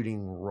to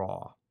shooting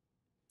raw.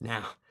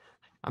 Now,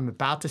 I'm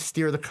about to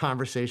steer the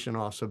conversation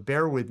off, so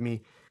bear with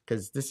me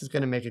because this is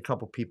going to make a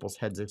couple people's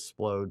heads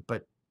explode,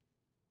 but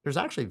there's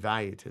actually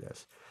value to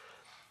this.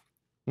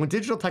 When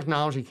digital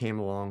technology came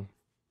along,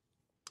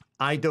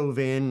 I dove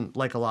in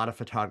like a lot of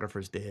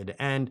photographers did,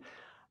 and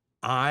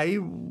I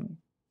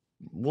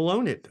will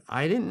own it.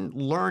 I didn't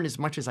learn as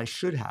much as I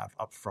should have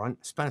up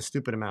front. Spent a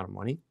stupid amount of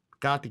money,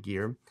 got the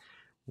gear.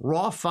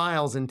 Raw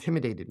files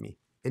intimidated me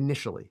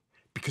initially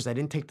because I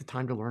didn't take the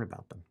time to learn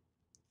about them.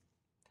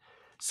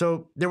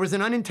 So there was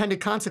an unintended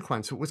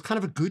consequence. It was kind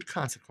of a good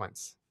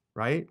consequence,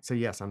 right? So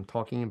yes, I'm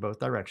talking in both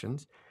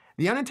directions.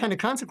 The unintended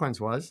consequence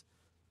was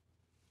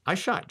I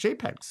shot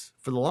JPEGs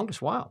for the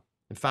longest while.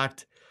 In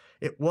fact,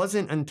 it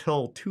wasn't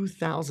until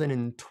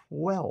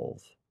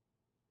 2012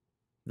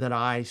 that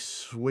I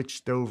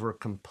switched over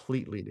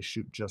completely to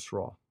shoot just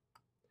RAW.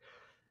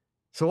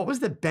 So what was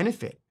the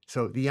benefit?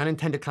 So the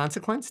unintended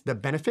consequence, the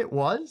benefit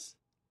was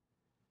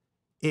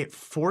it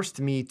forced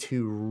me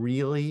to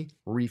really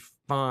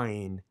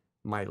refine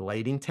my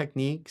lighting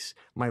techniques,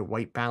 my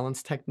white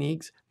balance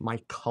techniques,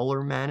 my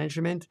color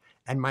management,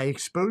 and my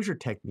exposure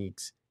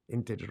techniques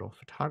in digital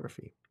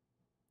photography.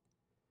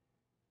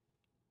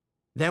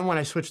 Then when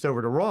I switched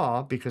over to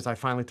RAW, because I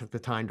finally took the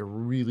time to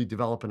really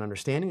develop an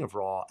understanding of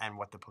RAW and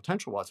what the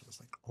potential was, it was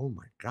like, oh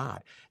my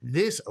God,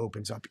 this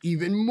opens up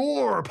even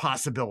more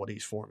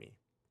possibilities for me.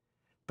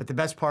 But the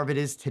best part of it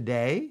is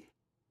today,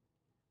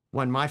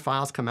 when my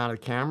files come out of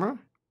the camera,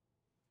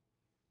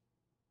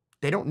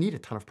 they don't need a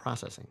ton of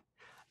processing.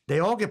 They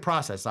all get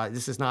processed.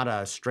 This is not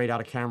a straight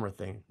out of camera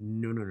thing.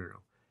 No.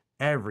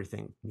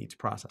 Everything needs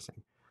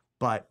processing,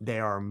 but they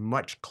are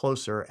much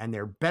closer and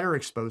they're better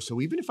exposed.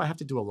 So even if I have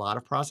to do a lot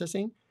of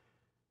processing,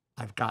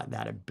 I've got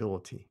that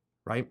ability,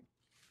 right?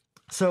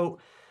 So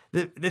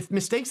the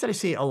mistakes that I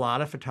see a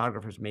lot of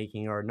photographers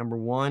making are, number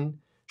one,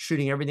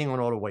 shooting everything on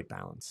auto white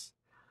balance.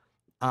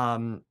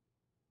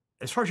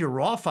 As far as your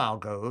raw file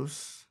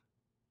goes,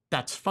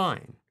 that's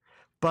fine.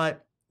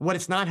 But what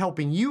it's not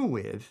helping you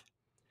with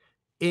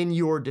in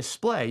your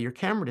display, your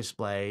camera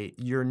display,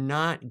 you're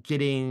not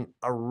getting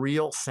a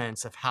real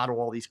sense of how do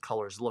all these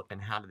colors look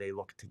and how do they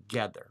look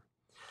together.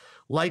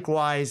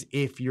 Likewise,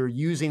 if you're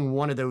using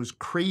one of those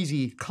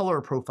crazy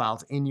color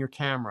profiles in your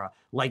camera,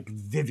 like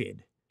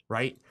vivid,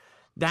 right?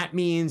 That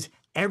means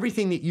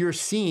everything that you're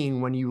seeing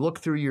when you look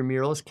through your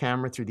mirrorless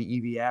camera, through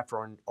the EVF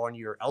or on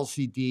your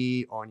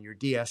LCD, on your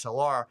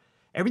DSLR,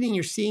 everything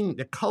you're seeing,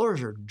 the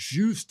colors are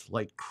juiced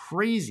like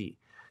crazy.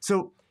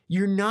 So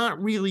you're not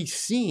really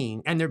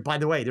seeing, and there, by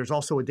the way, there's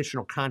also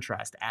additional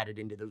contrast added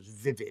into those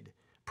vivid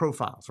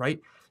profiles, right?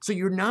 So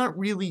you're not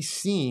really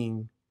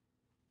seeing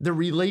the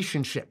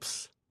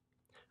relationships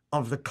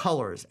of the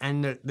colors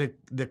and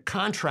the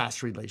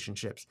contrast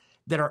relationships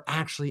that are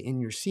actually in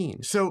your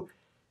scene. So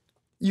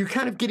you're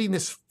kind of getting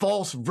this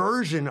false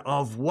version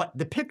of what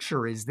the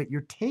picture is that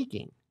you're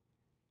taking.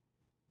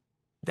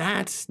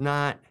 That's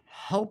not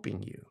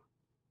helping you,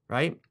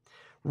 right?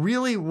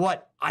 Really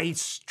what I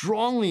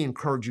strongly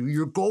encourage you,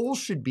 your goal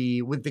should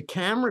be with the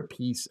camera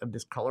piece of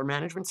this color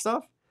management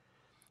stuff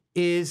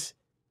is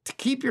to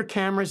keep your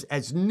cameras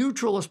as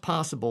neutral as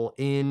possible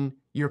in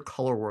your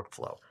color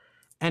workflow.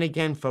 And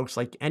again, folks,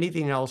 like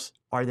anything else,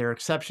 are there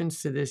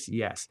exceptions to this?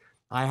 Yes.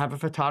 I have a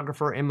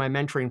photographer in my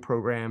mentoring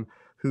program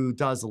who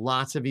does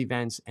lots of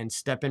events and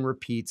step and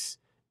repeats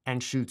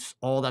and shoots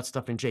all that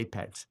stuff in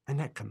JPEGs. And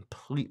that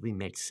completely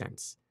makes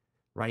sense,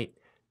 right?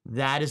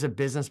 That is a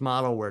business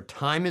model where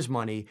time is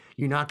money.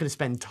 You're not going to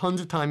spend tons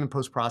of time in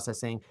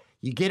post-processing.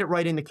 You get it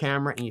right in the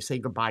camera and you say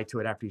goodbye to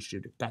it after you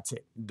shoot it. That's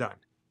it, done,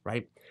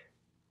 right?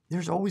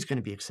 There's always going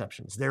to be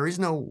exceptions. There is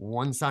no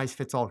one size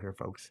fits all here,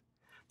 folks.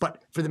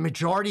 But for the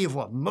majority of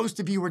what most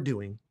of you are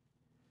doing,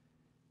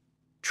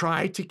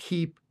 try to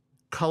keep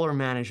color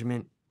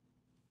management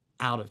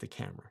out of the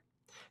camera.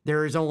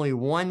 There is only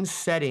one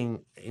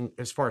setting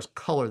as far as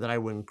color that I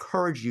would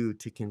encourage you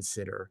to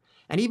consider.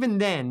 And even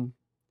then,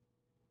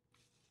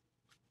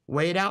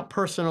 weigh it out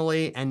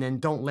personally, and then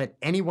don't let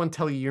anyone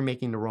tell you you're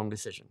making the wrong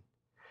decision.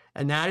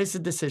 And that is the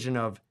decision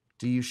of,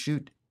 do you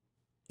shoot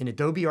in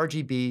Adobe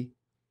RGB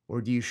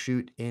or do you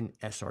shoot in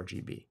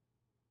sRGB?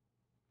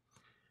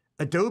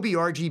 Adobe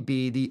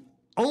RGB, the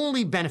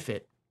only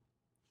benefit,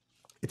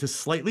 it's a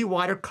slightly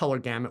wider color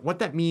gamut. What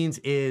that means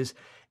is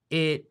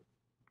it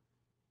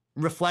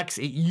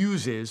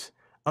uses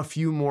a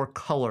few more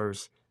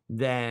colors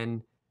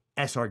than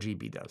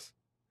sRGB does,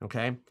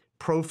 okay?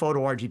 Pro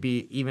Photo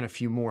RGB, even a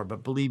few more,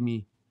 but believe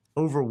me,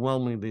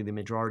 overwhelmingly, the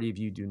majority of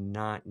you do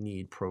not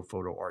need Pro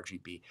Photo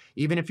RGB.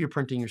 Even if you're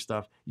printing your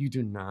stuff, you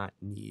do not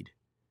need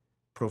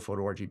Pro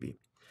Photo RGB.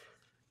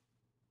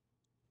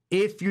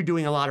 If you're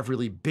doing a lot of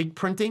really big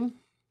printing,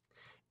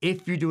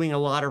 if you're doing a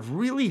lot of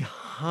really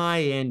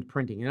high-end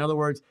printing, in other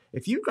words,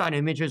 if you've got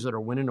images that are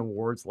winning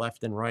awards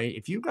left and right,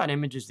 if you've got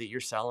images that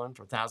you're selling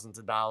for thousands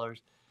of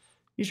dollars,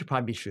 you should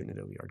probably be shooting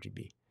Adobe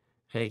RGB.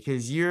 Okay,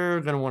 because you're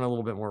going to want a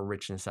little bit more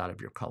richness out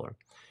of your color.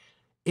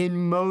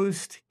 In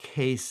most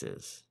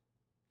cases,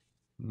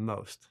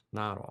 most,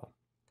 not all,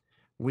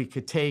 we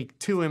could take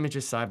two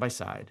images side by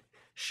side,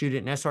 shoot it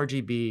in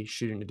sRGB,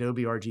 shoot it in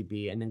Adobe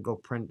RGB, and then go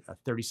print a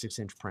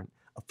 36-inch print,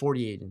 a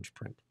 48-inch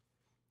print.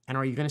 And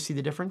are you going to see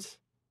the difference?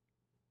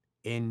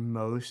 In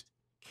most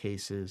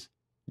cases,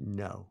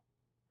 no.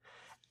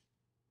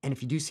 And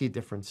if you do see a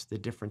difference, the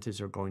differences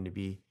are going to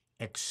be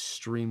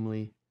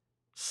extremely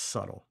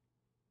subtle.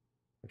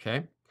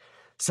 Okay?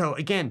 So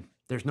again,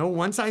 There's no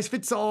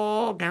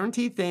one-size-fits-all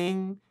guaranteed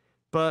thing,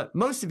 but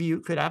most of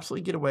you could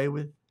absolutely get away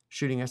with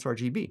shooting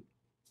sRGB.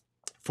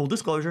 Full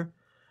disclosure,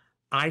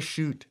 I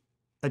shoot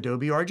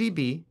Adobe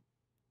RGB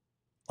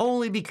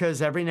only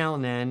because every now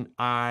and then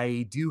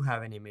I do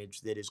have an image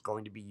that is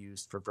going to be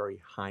used for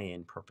very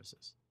high-end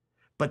purposes.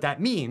 But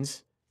that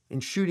means in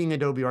shooting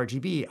Adobe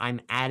RGB, I'm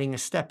adding a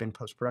step in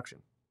post-production.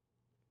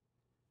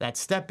 That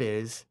step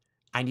is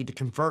I need to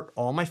convert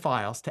all my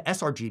files to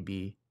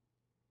sRGB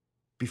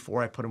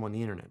before I put them on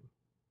the internet.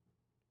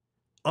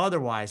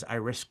 Otherwise, I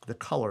risk the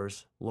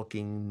colors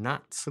looking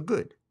not so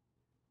good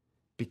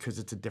because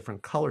it's a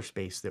different color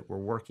space that we're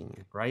working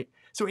in, right?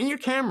 So in your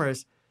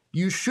cameras,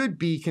 you should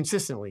be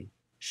consistently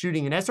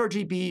shooting an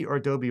sRGB or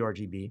Adobe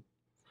RGB.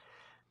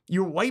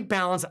 Your white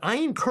balance, I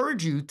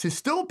encourage you to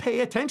still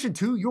pay attention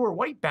to your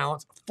white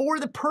balance for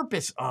the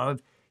purpose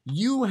of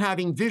you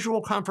having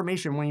visual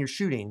confirmation when you're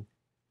shooting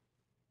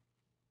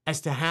as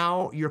to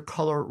how your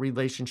color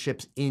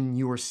relationships in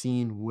your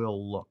scene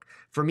will look.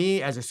 For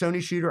me, as a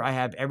Sony shooter, I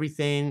have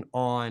everything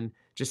on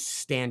just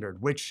standard,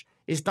 which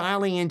is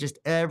dialing in just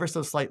ever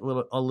so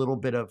slightly a little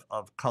bit of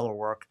color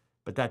work,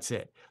 but that's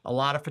it. A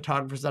lot of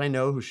photographers that I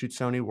know who shoot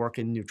Sony work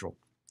in neutral.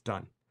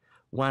 Done.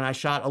 When I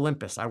shot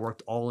Olympus, I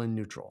worked all in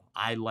neutral.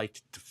 I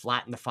liked to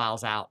flatten the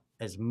files out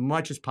as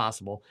much as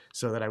possible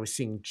so that I was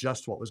seeing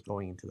just what was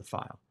going into the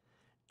file.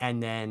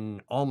 And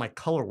then all my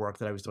color work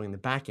that I was doing in the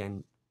back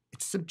end,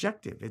 it's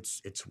subjective.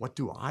 It's what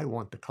do I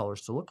want the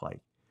colors to look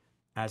like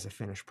as a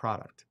finished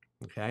product,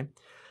 okay?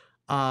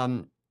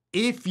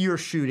 If you're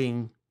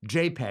shooting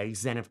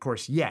JPEGs, then of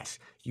course, yes,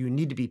 you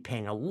need to be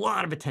paying a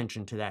lot of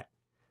attention to that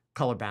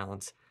color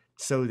balance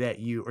so that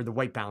you, or the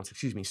white balance,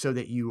 excuse me, so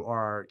that you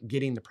are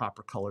getting the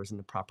proper colors and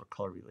the proper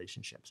color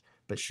relationships.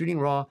 But shooting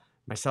raw,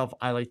 myself,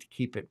 I like to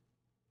keep it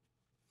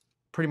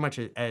pretty much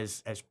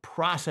as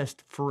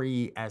processed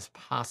free as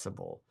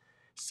possible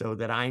so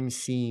that I'm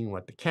seeing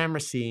what the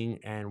camera's seeing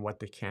and what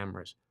the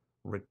camera's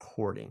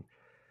recording.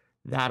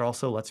 That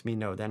also lets me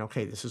know then,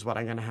 okay, this is what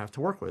I'm gonna have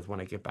to work with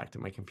when I get back to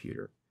my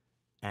computer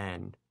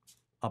and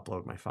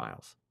upload my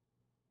files,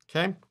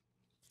 okay?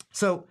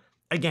 So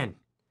again,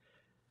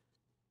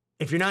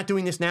 if you're not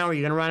doing this now, are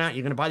you gonna run out,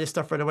 you're gonna buy this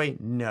stuff right away?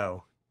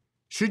 No.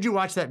 Should you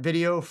watch that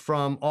video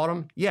from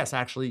Autumn? Yes,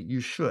 actually, you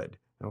should,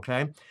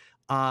 okay?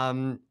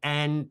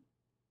 And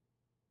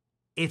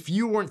if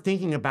you weren't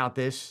thinking about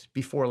this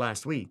before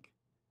last week,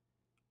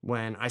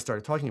 when I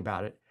started talking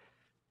about it,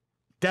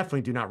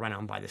 definitely do not run out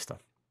and buy this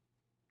stuff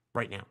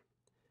right now.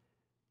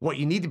 What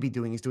you need to be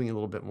doing is doing a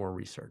little bit more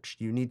research.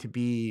 You need to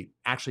be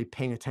actually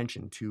paying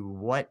attention to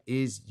what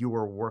is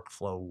your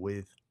workflow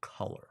with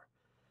color.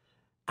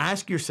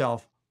 Ask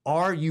yourself,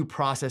 are you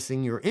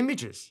processing your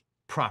images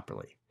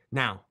properly?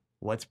 Now,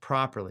 what's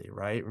properly,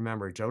 right?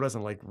 Remember, Joe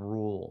doesn't like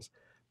rules.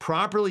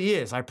 Properly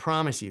is, I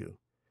promise you,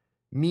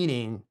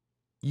 meaning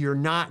you're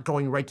not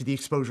going right to the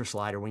exposure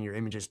slider when your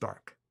image is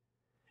dark.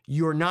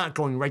 You're not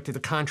going right to the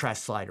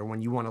contrast slider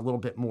when you want a little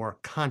bit more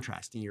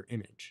contrast in your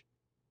image.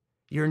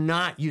 You're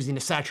not using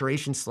the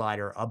saturation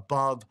slider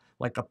above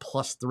like a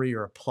 +3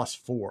 or a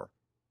 +4,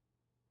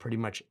 pretty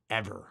much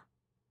ever.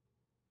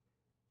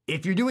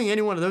 If you're doing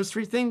any one of those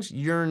three things,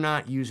 you're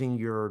not using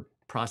your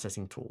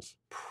processing tools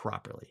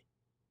properly.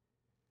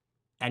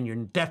 And you're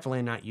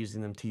definitely not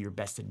using them to your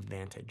best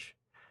advantage.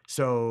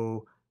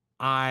 So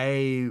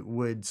I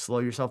would slow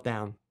yourself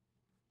down.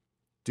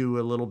 Do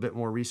a little bit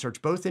more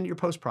research, both into your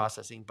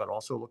post-processing, but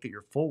also look at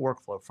your full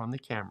workflow from the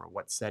camera.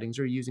 What settings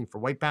are you using for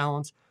white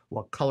balance?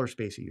 What color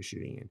space are you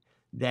shooting in?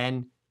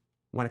 Then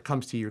when it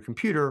comes to your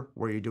computer,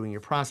 where you're doing your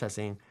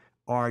processing,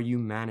 are you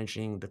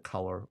managing the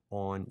color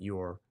on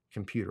your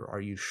computer?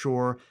 Are you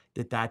sure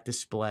that that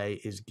display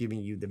is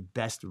giving you the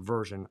best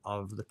version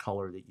of the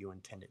color that you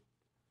intended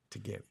to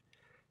give?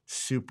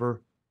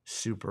 Super,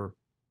 super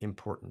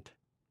important.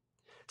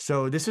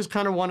 So this is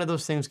kind of one of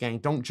those things, gang.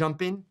 Don't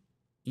jump in,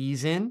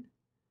 ease in.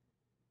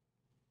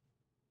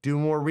 Do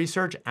more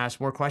research, ask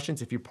more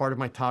questions. If you're part of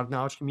my Tog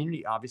Knowledge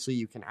community, obviously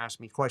you can ask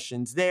me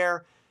questions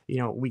there. You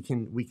know, we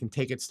can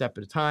take it step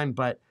at a time,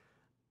 but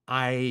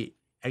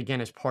again,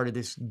 as part of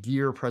this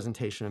gear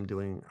presentation I'm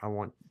doing, I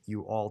want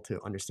you all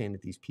to understand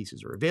that these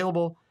pieces are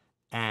available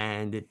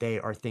and that they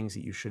are things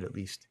that you should at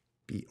least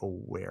be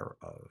aware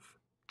of,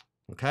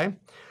 okay?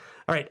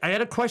 All right, I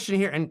had a question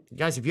here, and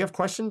guys, if you have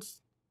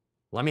questions,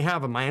 let me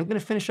have them. I am going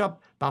to finish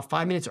up about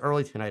 5 minutes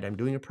early tonight. I'm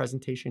doing a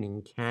presentation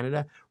in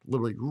Canada,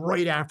 literally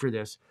right after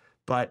this,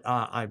 but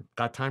I've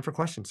got time for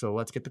questions, so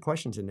let's get the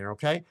questions in there,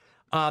 okay?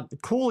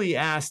 Cooley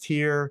asked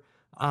here,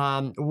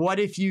 what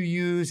if you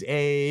use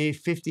a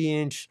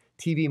 50-inch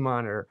TV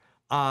monitor?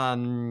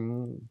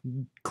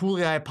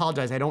 Cooley, I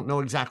apologize. I don't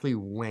know exactly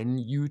when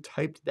you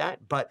typed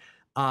that, but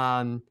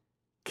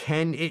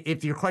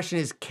if your question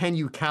is, can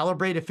you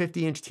calibrate a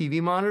 50-inch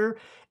TV monitor?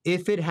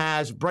 If it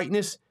has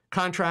brightness,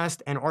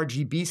 contrast, and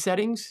RGB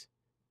settings,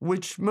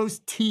 which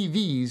most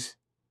TVs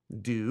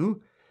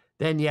do,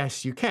 then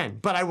yes, you can.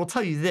 But I will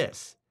tell you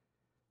this.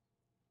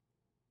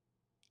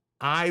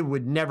 I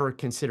would never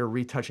consider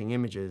retouching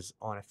images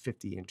on a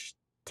 50-inch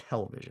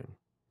television.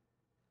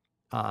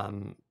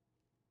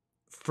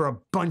 for a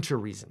bunch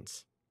of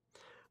reasons.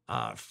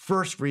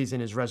 First reason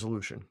is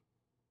resolution.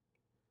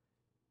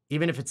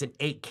 Even if it's an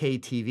 8K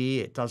TV,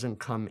 it doesn't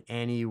come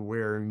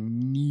anywhere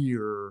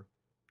near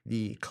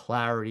the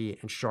clarity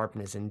and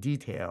sharpness and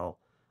detail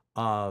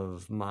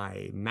of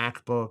my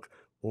MacBook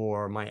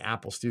or my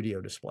Apple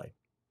Studio display.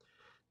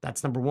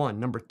 That's number one.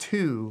 Number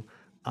two,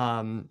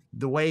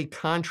 the way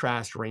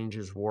contrast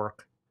ranges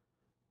work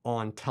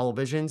on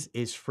televisions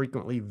is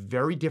frequently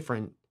very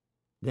different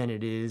than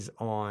it is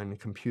on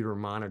computer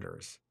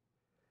monitors.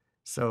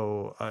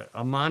 So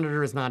a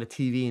monitor is not a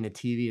TV and a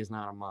TV is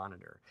not a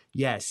monitor.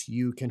 Yes,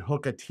 you can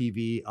hook a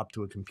TV up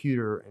to a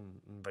computer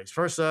and vice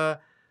versa,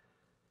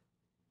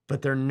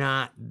 but they're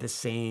not the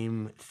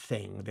same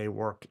thing. They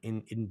work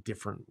in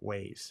different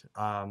ways.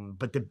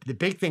 But the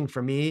big thing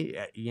for me,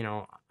 you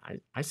know,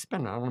 I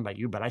spend, I don't know about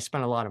you, but I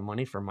spend a lot of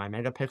money for my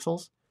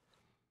megapixels.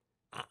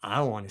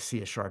 I want to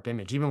see a sharp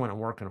image, even when I'm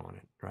working on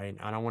it, right?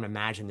 I don't want to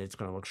imagine that it's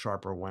going to look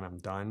sharper when I'm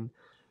done.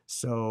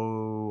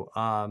 So,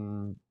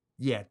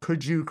 yeah,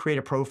 could you create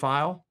a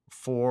profile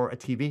for a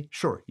TV?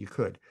 Sure, you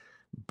could.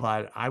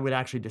 But I would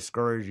actually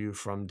discourage you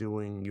from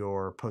doing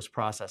your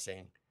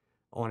post-processing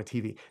on a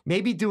TV.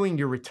 Maybe doing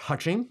your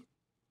retouching,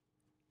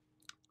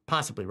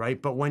 possibly, right?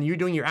 But when you're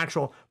doing your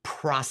actual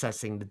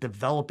processing, the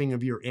developing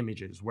of your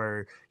images,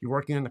 where you're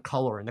working on the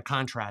color and the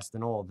contrast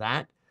and all of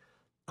that,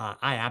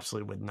 I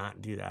absolutely would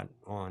not do that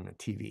on a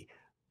TV.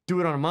 Do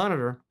it on a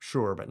monitor,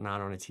 sure, but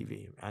not on a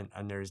TV.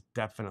 And there's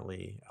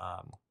definitely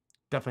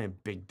a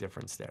big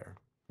difference there.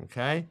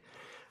 Okay.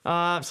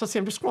 So let's see,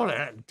 I'm just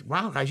scrolling.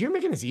 Wow, guys, you're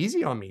making this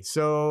easy on me.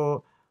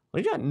 So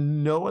we got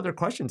no other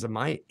questions. Am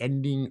I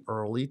ending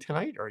early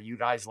tonight? Are you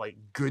guys like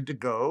good to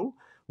go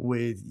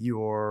with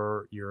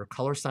your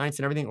color science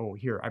and everything? Oh,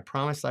 here, I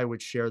promised I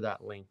would share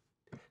that link.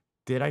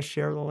 Did I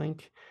share the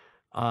link?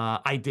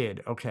 I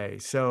did. Okay.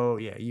 So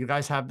yeah, you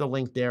guys have the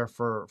link there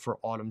for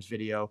Autumn's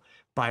video.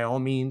 By all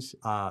means,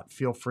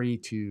 feel free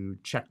to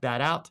check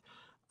that out.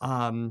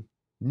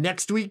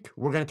 Next week,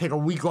 we're going to take a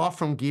week off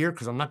from gear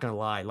because I'm not going to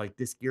lie, like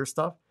this gear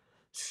stuff,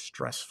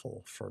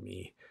 stressful for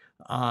me.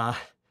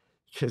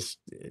 Because,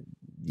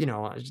 you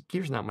know,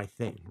 gear's not my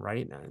thing,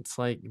 right? It's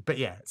like, but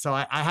yeah, so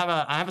I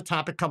have a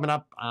topic coming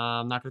up.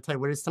 I'm not going to tell you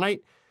what it is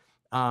tonight.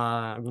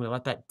 I'm going to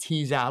let that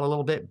tease out a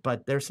little bit,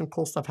 but there's some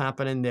cool stuff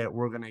happening that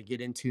we're going to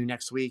get into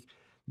next week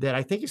that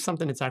I think is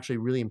something that's actually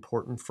really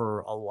important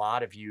for a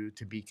lot of you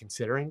to be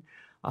considering.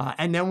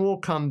 And then we'll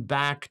come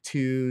back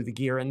to the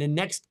gear. And the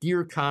next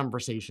gear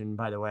conversation,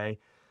 by the way,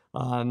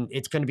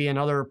 it's going to be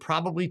another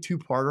probably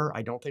two-parter.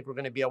 I don't think we're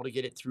going to be able to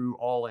get it through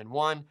all in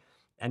one.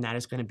 And that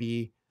is going to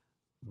be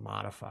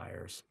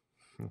modifiers.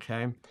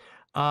 Okay.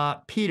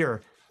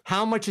 Peter,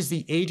 how much is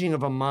the aging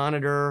of a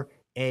monitor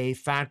a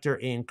factor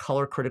in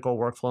color critical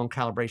workflow and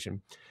calibration?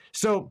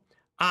 So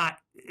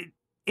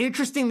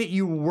interesting that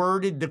you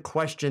worded the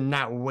question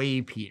that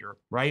way, Peter,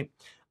 right?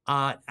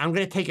 I'm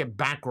going to take it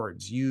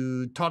backwards.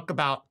 You talk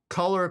about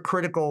color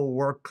critical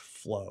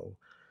workflow.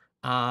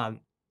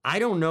 I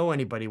don't know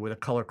anybody with a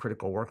color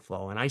critical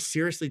workflow, and I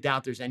seriously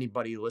doubt there's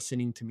anybody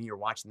listening to me or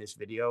watching this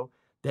video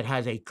that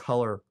has a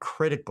color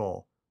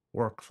critical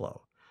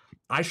workflow.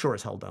 I sure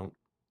as hell don't.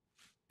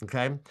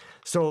 Okay,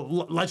 so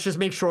let's just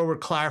make sure we're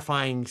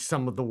clarifying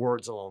some of the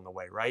words along the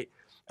way, right?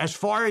 As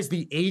far as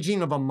the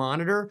aging of a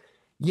monitor,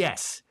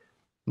 yes,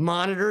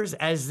 monitors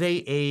as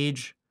they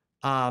age,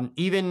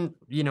 even,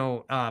 you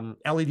know,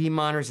 LED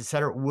monitors, et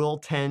cetera, will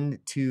tend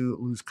to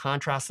lose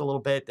contrast a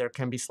little bit. There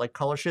can be slight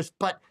color shifts,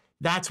 but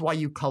that's why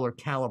you color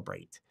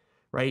calibrate,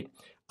 right?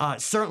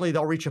 Certainly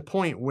they'll reach a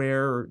point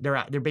where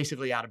they're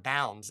basically out of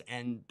bounds,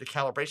 and the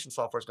calibration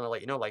software is going to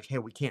let you know, like, hey,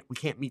 we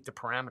can't meet the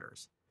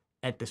parameters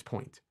at this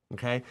point.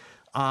 Okay.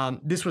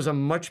 This was a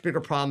much bigger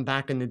problem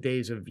back in the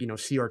days of, you know,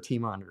 CRT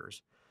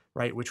monitors,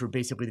 right? Which were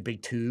basically the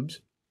big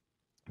tubes,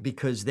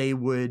 because they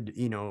would,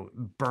 you know,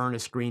 burn a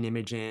screen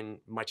image in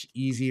much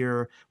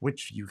easier,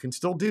 which you can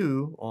still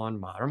do on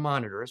modern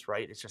monitors,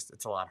 right?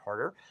 It's a lot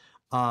harder.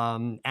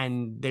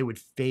 And they would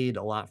fade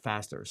a lot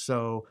faster.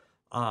 So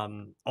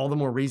all the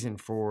more reason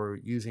for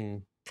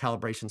using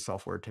calibration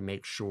software to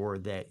make sure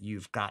that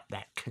you've got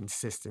that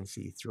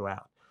consistency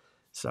throughout.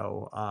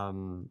 So,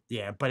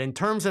 yeah, but in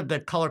terms of the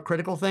color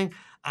critical thing,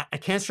 I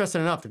can't stress it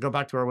enough to go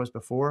back to where I was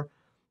before.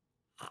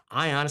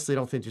 I honestly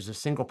don't think there's a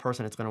single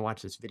person that's going to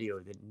watch this video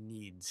that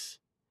needs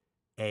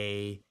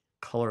a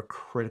color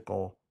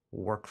critical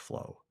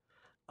workflow.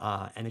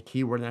 And the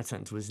key word in that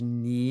sentence was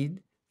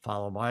need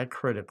followed by a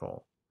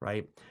critical,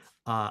 right?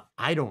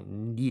 I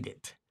don't need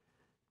it.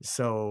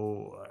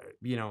 So,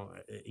 you know,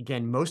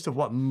 again, most of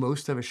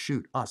us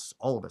shoot,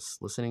 all of us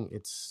listening,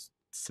 it's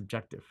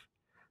subjective.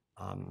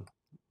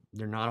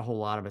 There are not a whole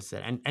lot of us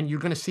that, and you're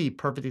going to see,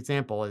 perfect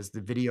example is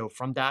the video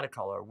from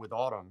Datacolor with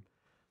Autumn,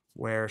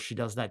 where she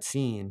does that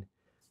scene.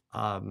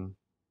 Doing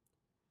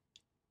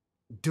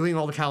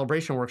all the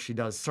calibration work she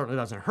does certainly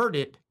doesn't hurt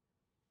it,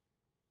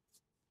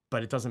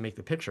 but it doesn't make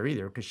the picture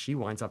either, because she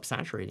winds up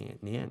saturating it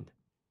in the end.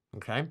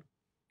 Okay.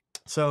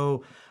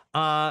 So,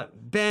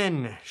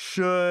 Ben,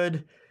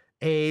 should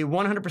a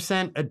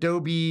 100%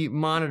 Adobe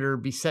monitor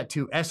be set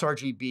to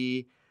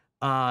sRGB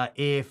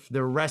If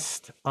the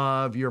rest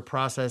of your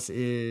process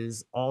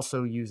is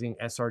also using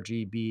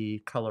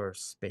sRGB color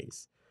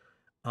space.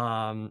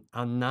 I'm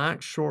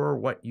not sure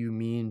what you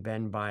mean,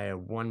 Ben, by a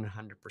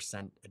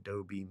 100%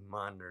 Adobe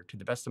monitor. To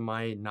the best of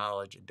my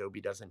knowledge, Adobe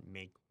doesn't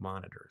make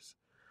monitors.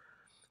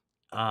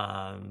 So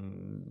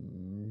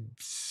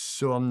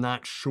I'm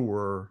not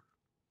sure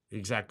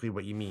exactly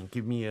what you mean.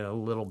 Give me a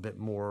little bit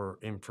more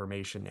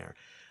information there.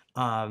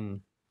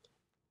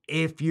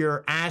 If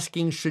you're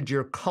asking, should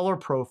your color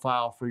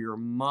profile for your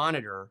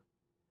monitor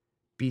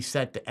be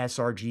set to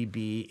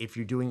sRGB if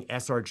you're doing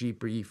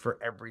sRGB for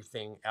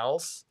everything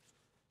else?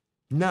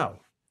 No,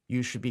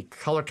 you should be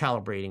color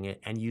calibrating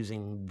it and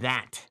using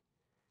that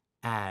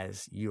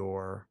as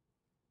your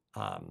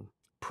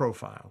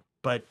profile.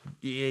 But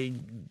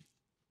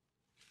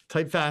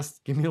type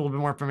fast, give me a little bit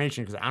more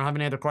information because I don't have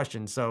any other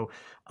questions. So,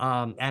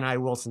 and I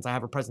will, since I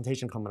have a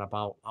presentation coming up,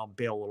 I'll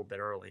bail a little bit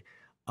early.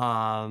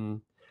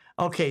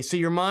 Okay, so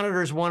your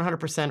monitor is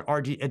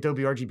 100%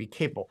 Adobe RGB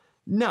capable.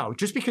 No,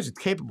 just because it's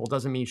capable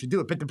doesn't mean you should do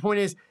it. But the point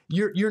is,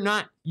 you're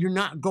not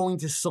going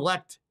to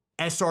select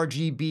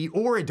sRGB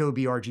or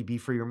Adobe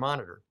RGB for your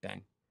monitor,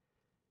 Ben.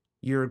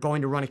 You're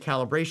going to run a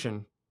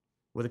calibration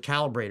with a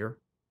calibrator,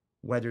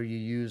 whether you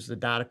use the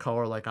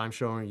Datacolor like I'm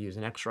showing, you use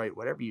an X-Rite,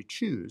 whatever you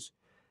choose,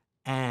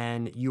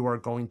 and you are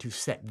going to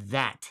set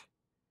that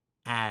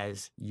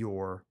as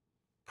your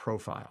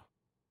profile,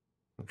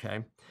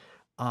 okay?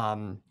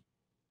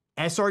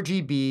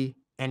 sRGB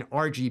and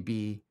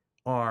RGB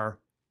are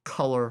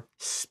color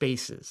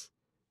spaces.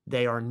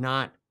 They are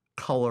not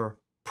color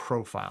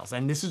profiles.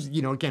 And this is,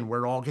 again,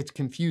 where it all gets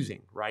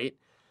confusing, right?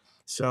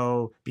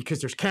 So because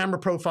there's camera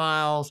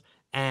profiles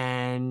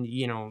and,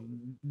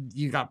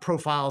 you got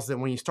profiles that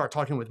when you start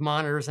talking with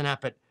monitors and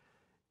that, but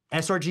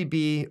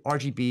sRGB,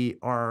 RGB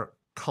are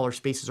color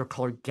spaces or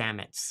color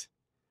gamuts.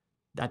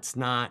 That's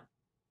not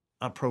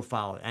a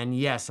profile. And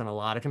yes, on a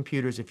lot of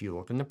computers, if you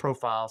look in the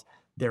profiles,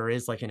 there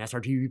is like an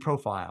sRGB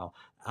profile.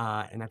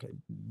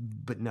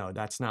 But no,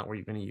 that's not what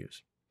you're going to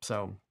use.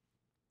 So,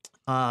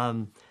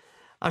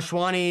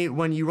 Ashwani,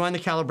 when you run the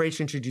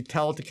calibration, should you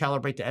tell it to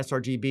calibrate to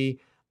sRGB?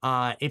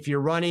 If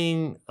you're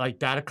running like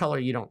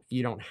Datacolor,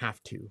 you don't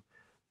have to.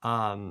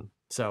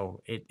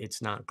 So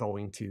it's not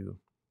going to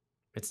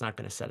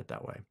set it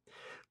that way.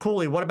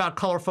 Coolly, what about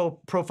color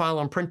profile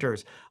on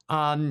printers?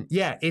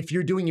 Yeah, if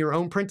you're doing your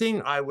own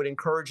printing, I would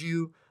encourage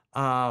you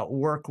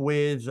work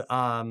with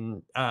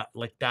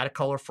like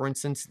Datacolor, for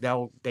instance.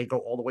 They go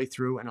all the way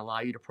through and allow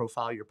you to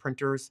profile your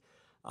printers,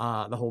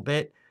 the whole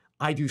bit.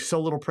 I do so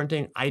little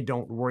printing, I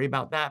don't worry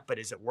about that, but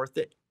is it worth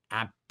it?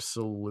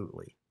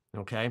 Absolutely,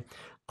 okay?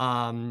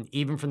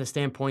 Even from the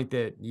standpoint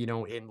that,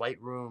 in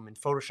Lightroom and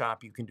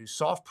Photoshop, you can do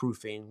soft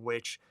proofing,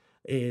 which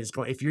is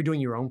going, if you're doing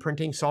your own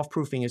printing, soft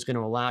proofing is going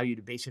to allow you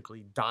to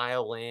basically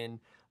dial in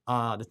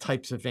the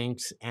types of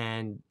inks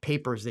and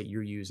papers that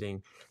you're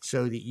using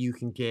so that you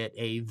can get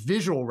a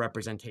visual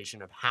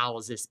representation of how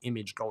is this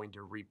image going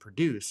to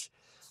reproduce.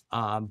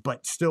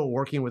 But still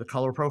working with a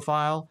color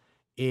profile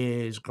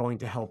is going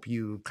to help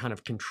you kind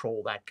of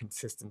control that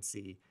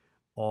consistency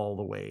all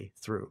the way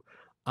through.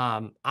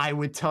 I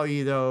would tell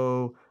you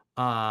though,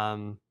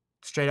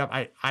 straight up,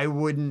 I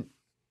wouldn't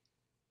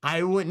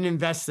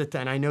invest it.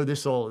 And I know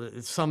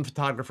some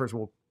photographers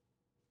will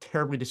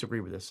terribly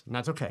disagree with this, and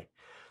that's okay.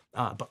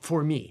 But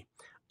for me,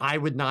 I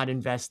would not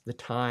invest the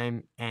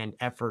time and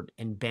effort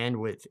and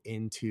bandwidth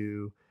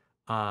into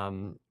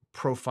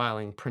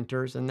profiling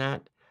printers and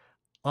that,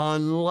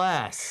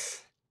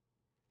 unless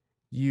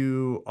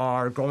you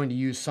are going to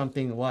use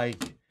something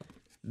like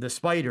the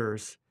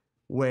Spyders,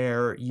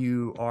 where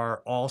you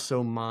are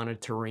also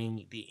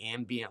monitoring the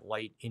ambient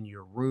light in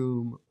your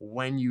room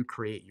when you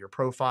create your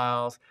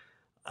profiles.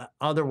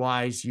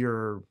 Otherwise,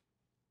 you're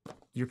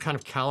kind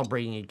of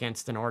calibrating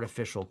against an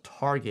artificial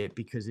target,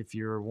 because if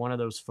you're one of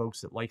those folks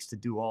that likes to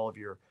do all of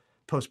your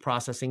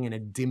post-processing in a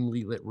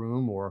dimly lit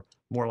room or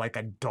more like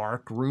a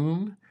dark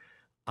room,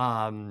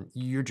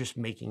 you're just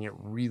making it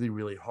really,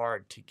 really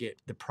hard to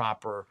get the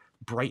proper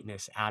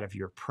brightness out of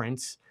your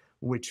prints,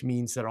 which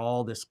means that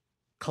all this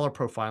color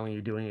profiling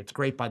you're doing, it's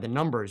great by the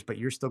numbers, but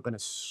you're still going to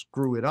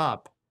screw it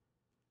up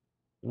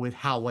with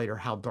how light or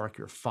how dark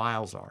your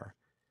files are.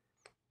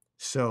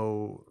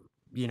 So,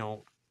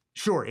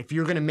 sure, if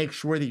you're going to make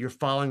sure that you're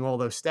following all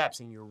those steps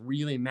and you're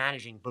really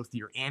managing both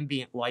your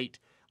ambient light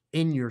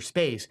in your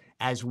space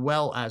as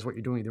well as what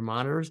you're doing with your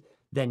monitors,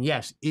 then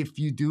yes, if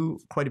you do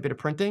quite a bit of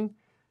printing,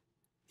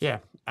 yeah,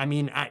 I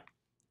mean,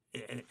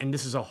 and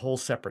this is a whole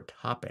separate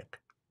topic,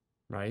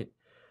 right?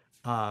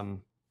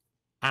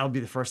 I'll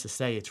be the first to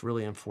say it's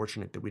really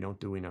unfortunate that we don't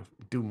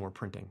do more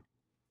printing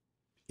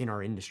in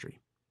our industry.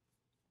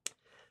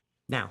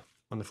 Now,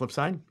 on the flip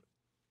side,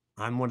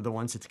 I'm one of the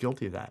ones that's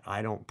guilty of that.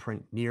 I don't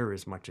print near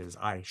as much as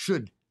I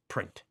should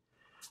print.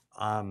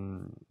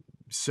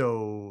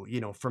 So,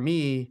 for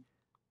me,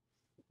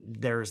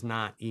 there's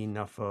not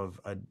enough of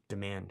a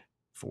demand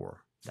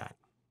for that.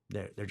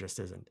 There just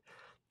isn't.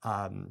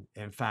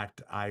 In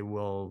fact, I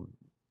will,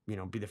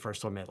 be the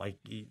first to admit, like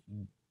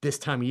this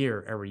time of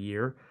year, every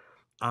year,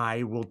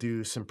 I will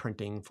do some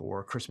printing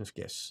for Christmas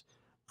gifts.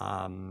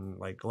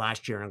 Like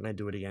last year, and I'm going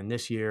to do it again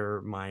this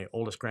year. My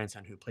oldest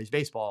grandson who plays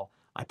baseball,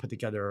 I put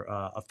together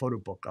a photo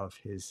book of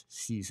his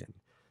season.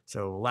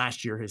 So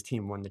last year, his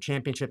team won the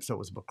championship, so it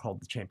was a book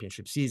called The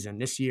Championship Season.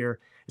 This year,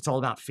 it's all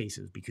about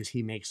faces because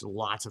he makes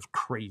lots of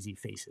crazy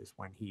faces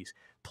when he's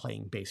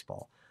playing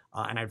baseball.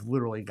 And I've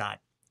literally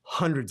got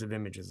hundreds of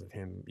images of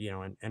him,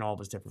 and all of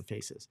his different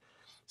faces.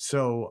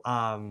 So,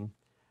 I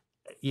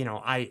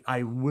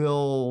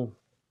will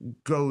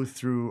go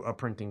through a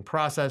printing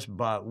process,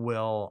 but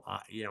will,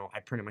 I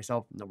print it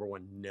myself? Number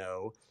one,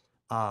 no.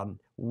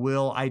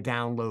 Will I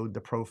download the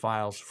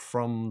profiles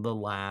from the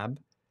lab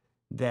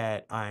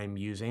that I'm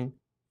using?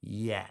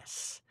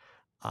 Yes.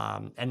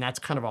 And that's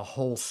kind of a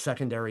whole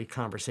secondary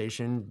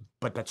conversation,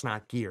 but that's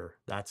not gear.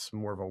 That's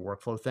more of a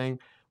workflow thing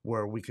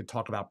where we could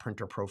talk about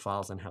printer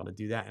profiles and how to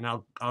do that. And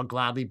I'll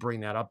gladly bring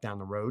that up down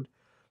the road.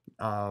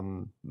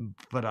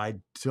 But I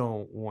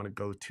don't want to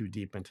go too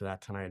deep into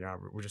that tonight.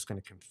 We're just going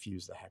to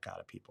confuse the heck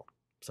out of people.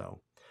 So,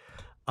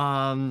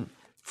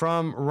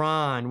 from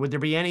Ron, would there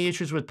be any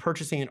issues with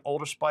purchasing an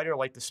older Spyder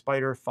like the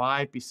Spyder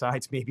 5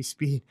 besides maybe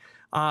speed?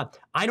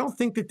 I don't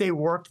think that they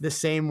work the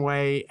same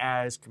way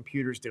as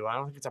computers do. I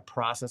don't think it's a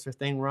processor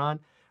thing, Ron.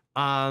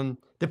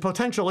 The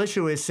potential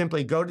issue is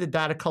simply go to the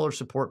Datacolor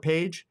support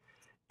page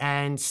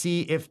and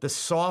see if the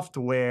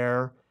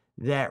software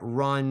that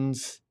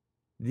runs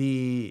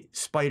the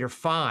Spyder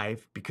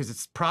 5, because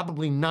it's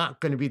probably not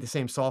going to be the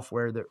same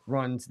software that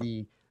runs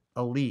the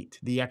Elite,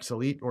 the X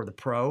Elite or the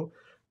Pro.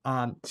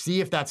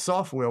 See if that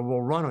software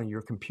will run on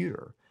your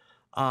computer.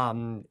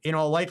 In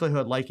all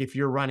likelihood, like if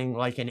you're running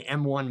like an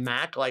M1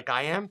 Mac like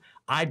I am,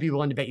 I'd be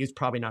willing to bet you it's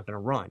probably not going to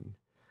run.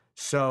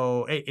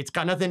 So it's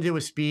got nothing to do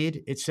with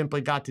speed. It's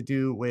simply got to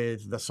do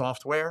with the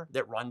software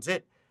that runs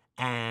it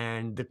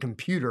and the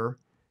computer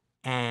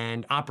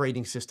and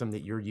operating system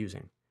that you're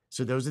using.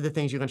 So those are the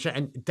things you can check.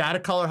 And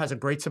Datacolor has a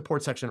great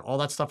support section. All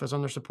that stuff is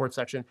on their support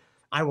section.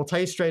 I will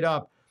tell you straight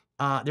up,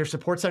 their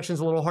support section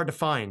is a little hard to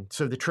find.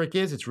 So the trick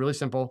is, it's really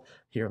simple.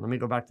 Here, let me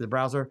go back to the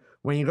browser.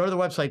 When you go to the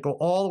website, go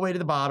all the way to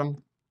the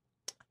bottom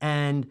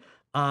and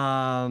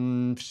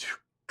contact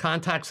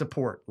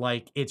support.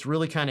 Like it's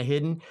really kind of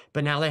hidden,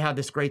 but now they have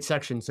this great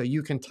section. So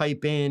you can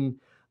type in,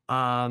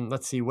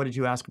 let's see, what did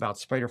you ask about?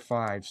 Spyder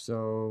 5.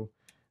 So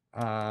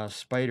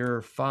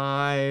Spyder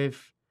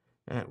 5,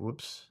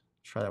 whoops.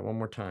 Try that one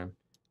more time.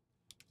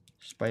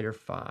 Spyder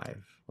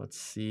 5. Let's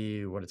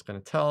see what it's going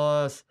to tell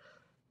us.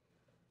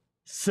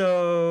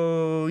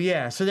 So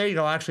yeah, so there you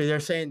go. Actually, they're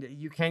saying that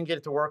you can get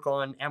it to work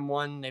on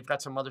M1. They've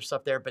got some other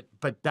stuff there, but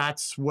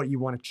that's what you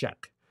want to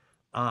check.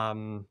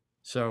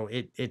 So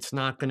it's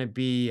not going to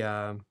be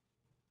a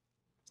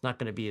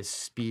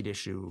speed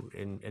issue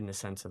in the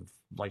sense of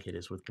like it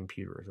is with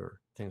computers or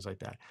things like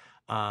that.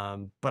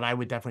 But I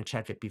would definitely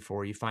check it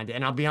before you find it.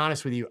 And I'll be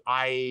honest with you,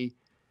 I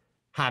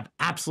have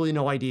absolutely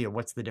no idea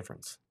what's the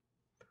difference.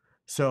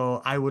 So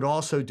I would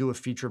also do a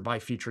feature by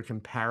feature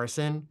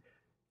comparison,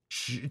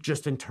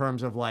 just in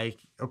terms of like,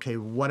 okay,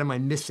 what am I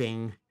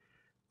missing,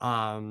 with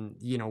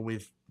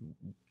the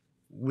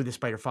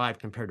Spyder 5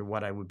 compared to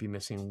what I would be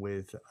missing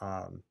with,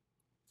 an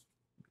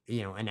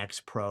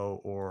X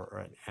Pro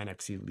or an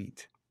X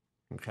Elite.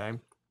 Okay.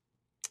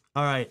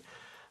 All right.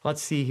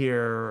 Let's see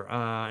here.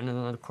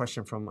 Another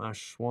question from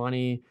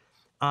Ashwani.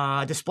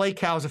 Display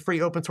Cal is a free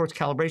open source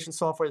calibration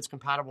software that's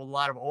compatible with a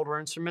lot of older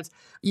instruments.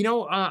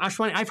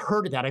 Ashwani, I've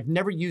heard of that. I've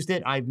never used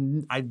it. I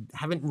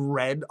haven't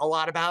read a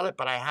lot about it,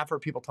 but I have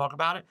heard people talk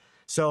about it.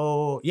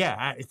 So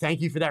yeah,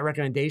 thank you for that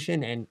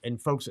recommendation. And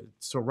folks,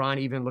 so Ron,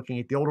 even looking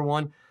at the older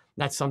one,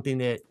 that's something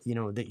that,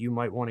 that you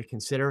might want to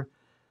consider.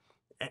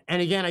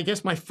 And again, I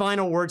guess my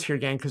final words here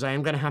again, because I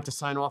am going to have to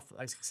sign off,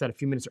 like I said, a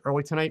few minutes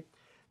early tonight.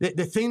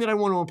 The thing that I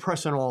want to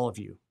impress on all of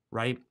you,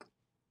 right?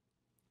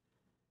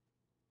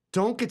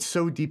 Don't get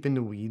so deep in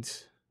the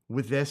weeds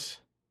with this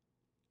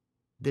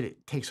that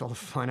it takes all the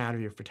fun out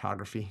of your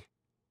photography.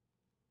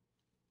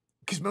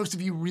 Because most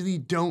of you really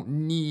don't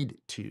need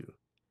to.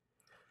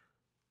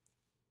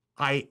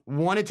 I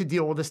wanted to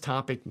deal with this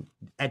topic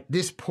at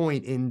this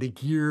point in the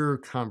gear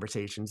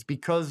conversations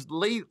because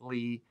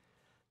lately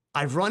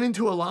I've run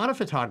into a lot of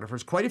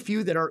photographers, quite a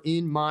few that are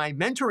in my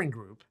mentoring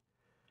group,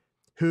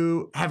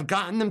 who have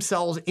gotten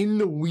themselves in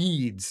the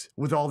weeds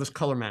with all this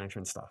color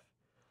management stuff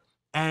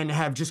and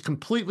have just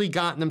completely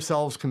gotten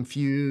themselves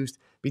confused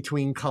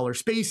between color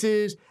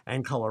spaces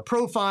and color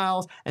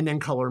profiles and then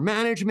color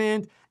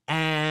management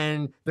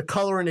and the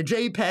color in a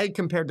JPEG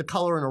compared to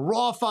color in a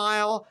RAW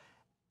file.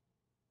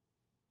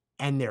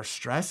 And they're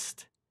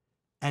stressed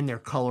and their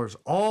colors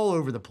all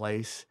over the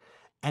place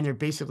and they're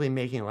basically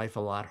making life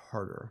a lot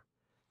harder.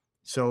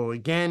 So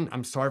again,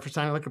 I'm sorry for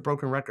sounding like a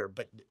broken record,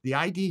 but the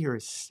idea here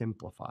is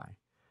simplify.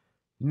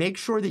 Make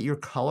sure that you're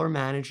color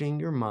managing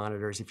your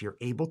monitors if you're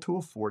able to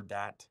afford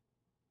that.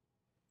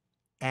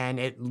 And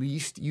at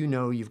least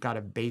you've got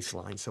a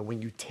baseline. So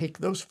when you take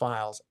those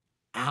files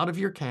out of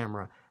your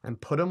camera and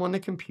put them on the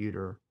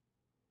computer,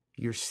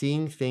 You're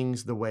seeing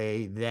things the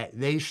way that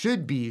they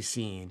should be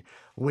seen,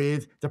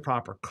 with the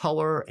proper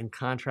color and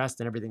contrast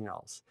and everything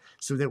else.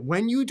 So that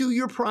when you do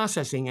your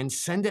processing and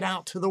send it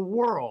out to the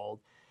world,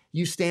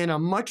 you stand a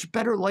much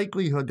better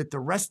likelihood that the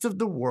rest of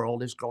the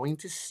world is going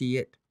to see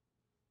it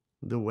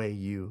the way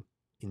you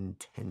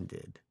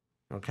intended.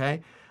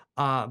 Okay?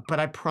 But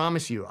I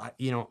promise you,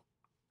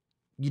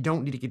 you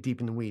don't need to get deep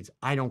in the weeds.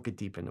 I don't get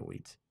deep in the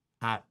weeds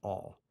at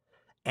all.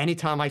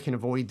 Anytime I can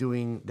avoid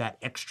doing that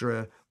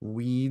extra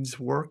weeds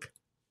work,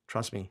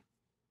 trust me,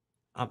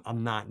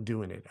 I'm not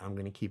doing it. I'm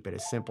going to keep it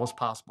as simple as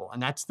possible.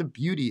 And that's the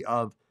beauty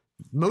of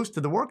most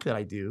of the work that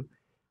I do.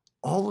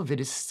 All of it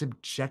is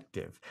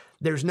subjective.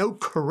 There's no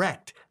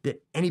correct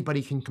that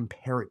anybody can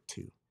compare it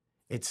to.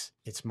 It's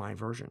my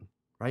version,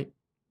 right?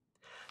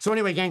 So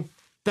anyway, gang,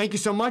 thank you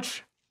so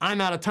much. I'm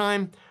out of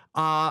time.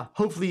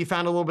 Hopefully you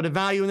found a little bit of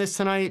value in this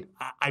tonight.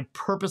 I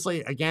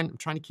purposely, again, I'm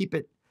trying to keep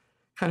it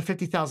kind of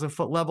 50,000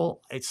 foot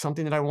level. It's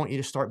something that I want you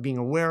to start being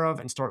aware of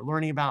and start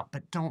learning about,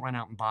 but don't run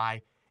out and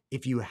buy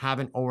if you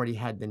haven't already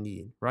had the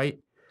need, right?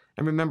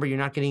 And remember, you're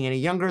not getting any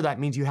younger. That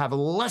means you have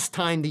less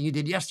time than you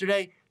did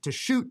yesterday to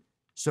shoot.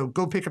 So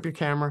go pick up your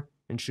camera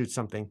and shoot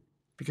something,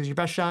 because your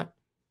best shot,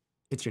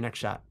 it's your next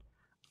shot.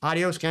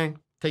 Adios, gang.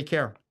 Take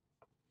care.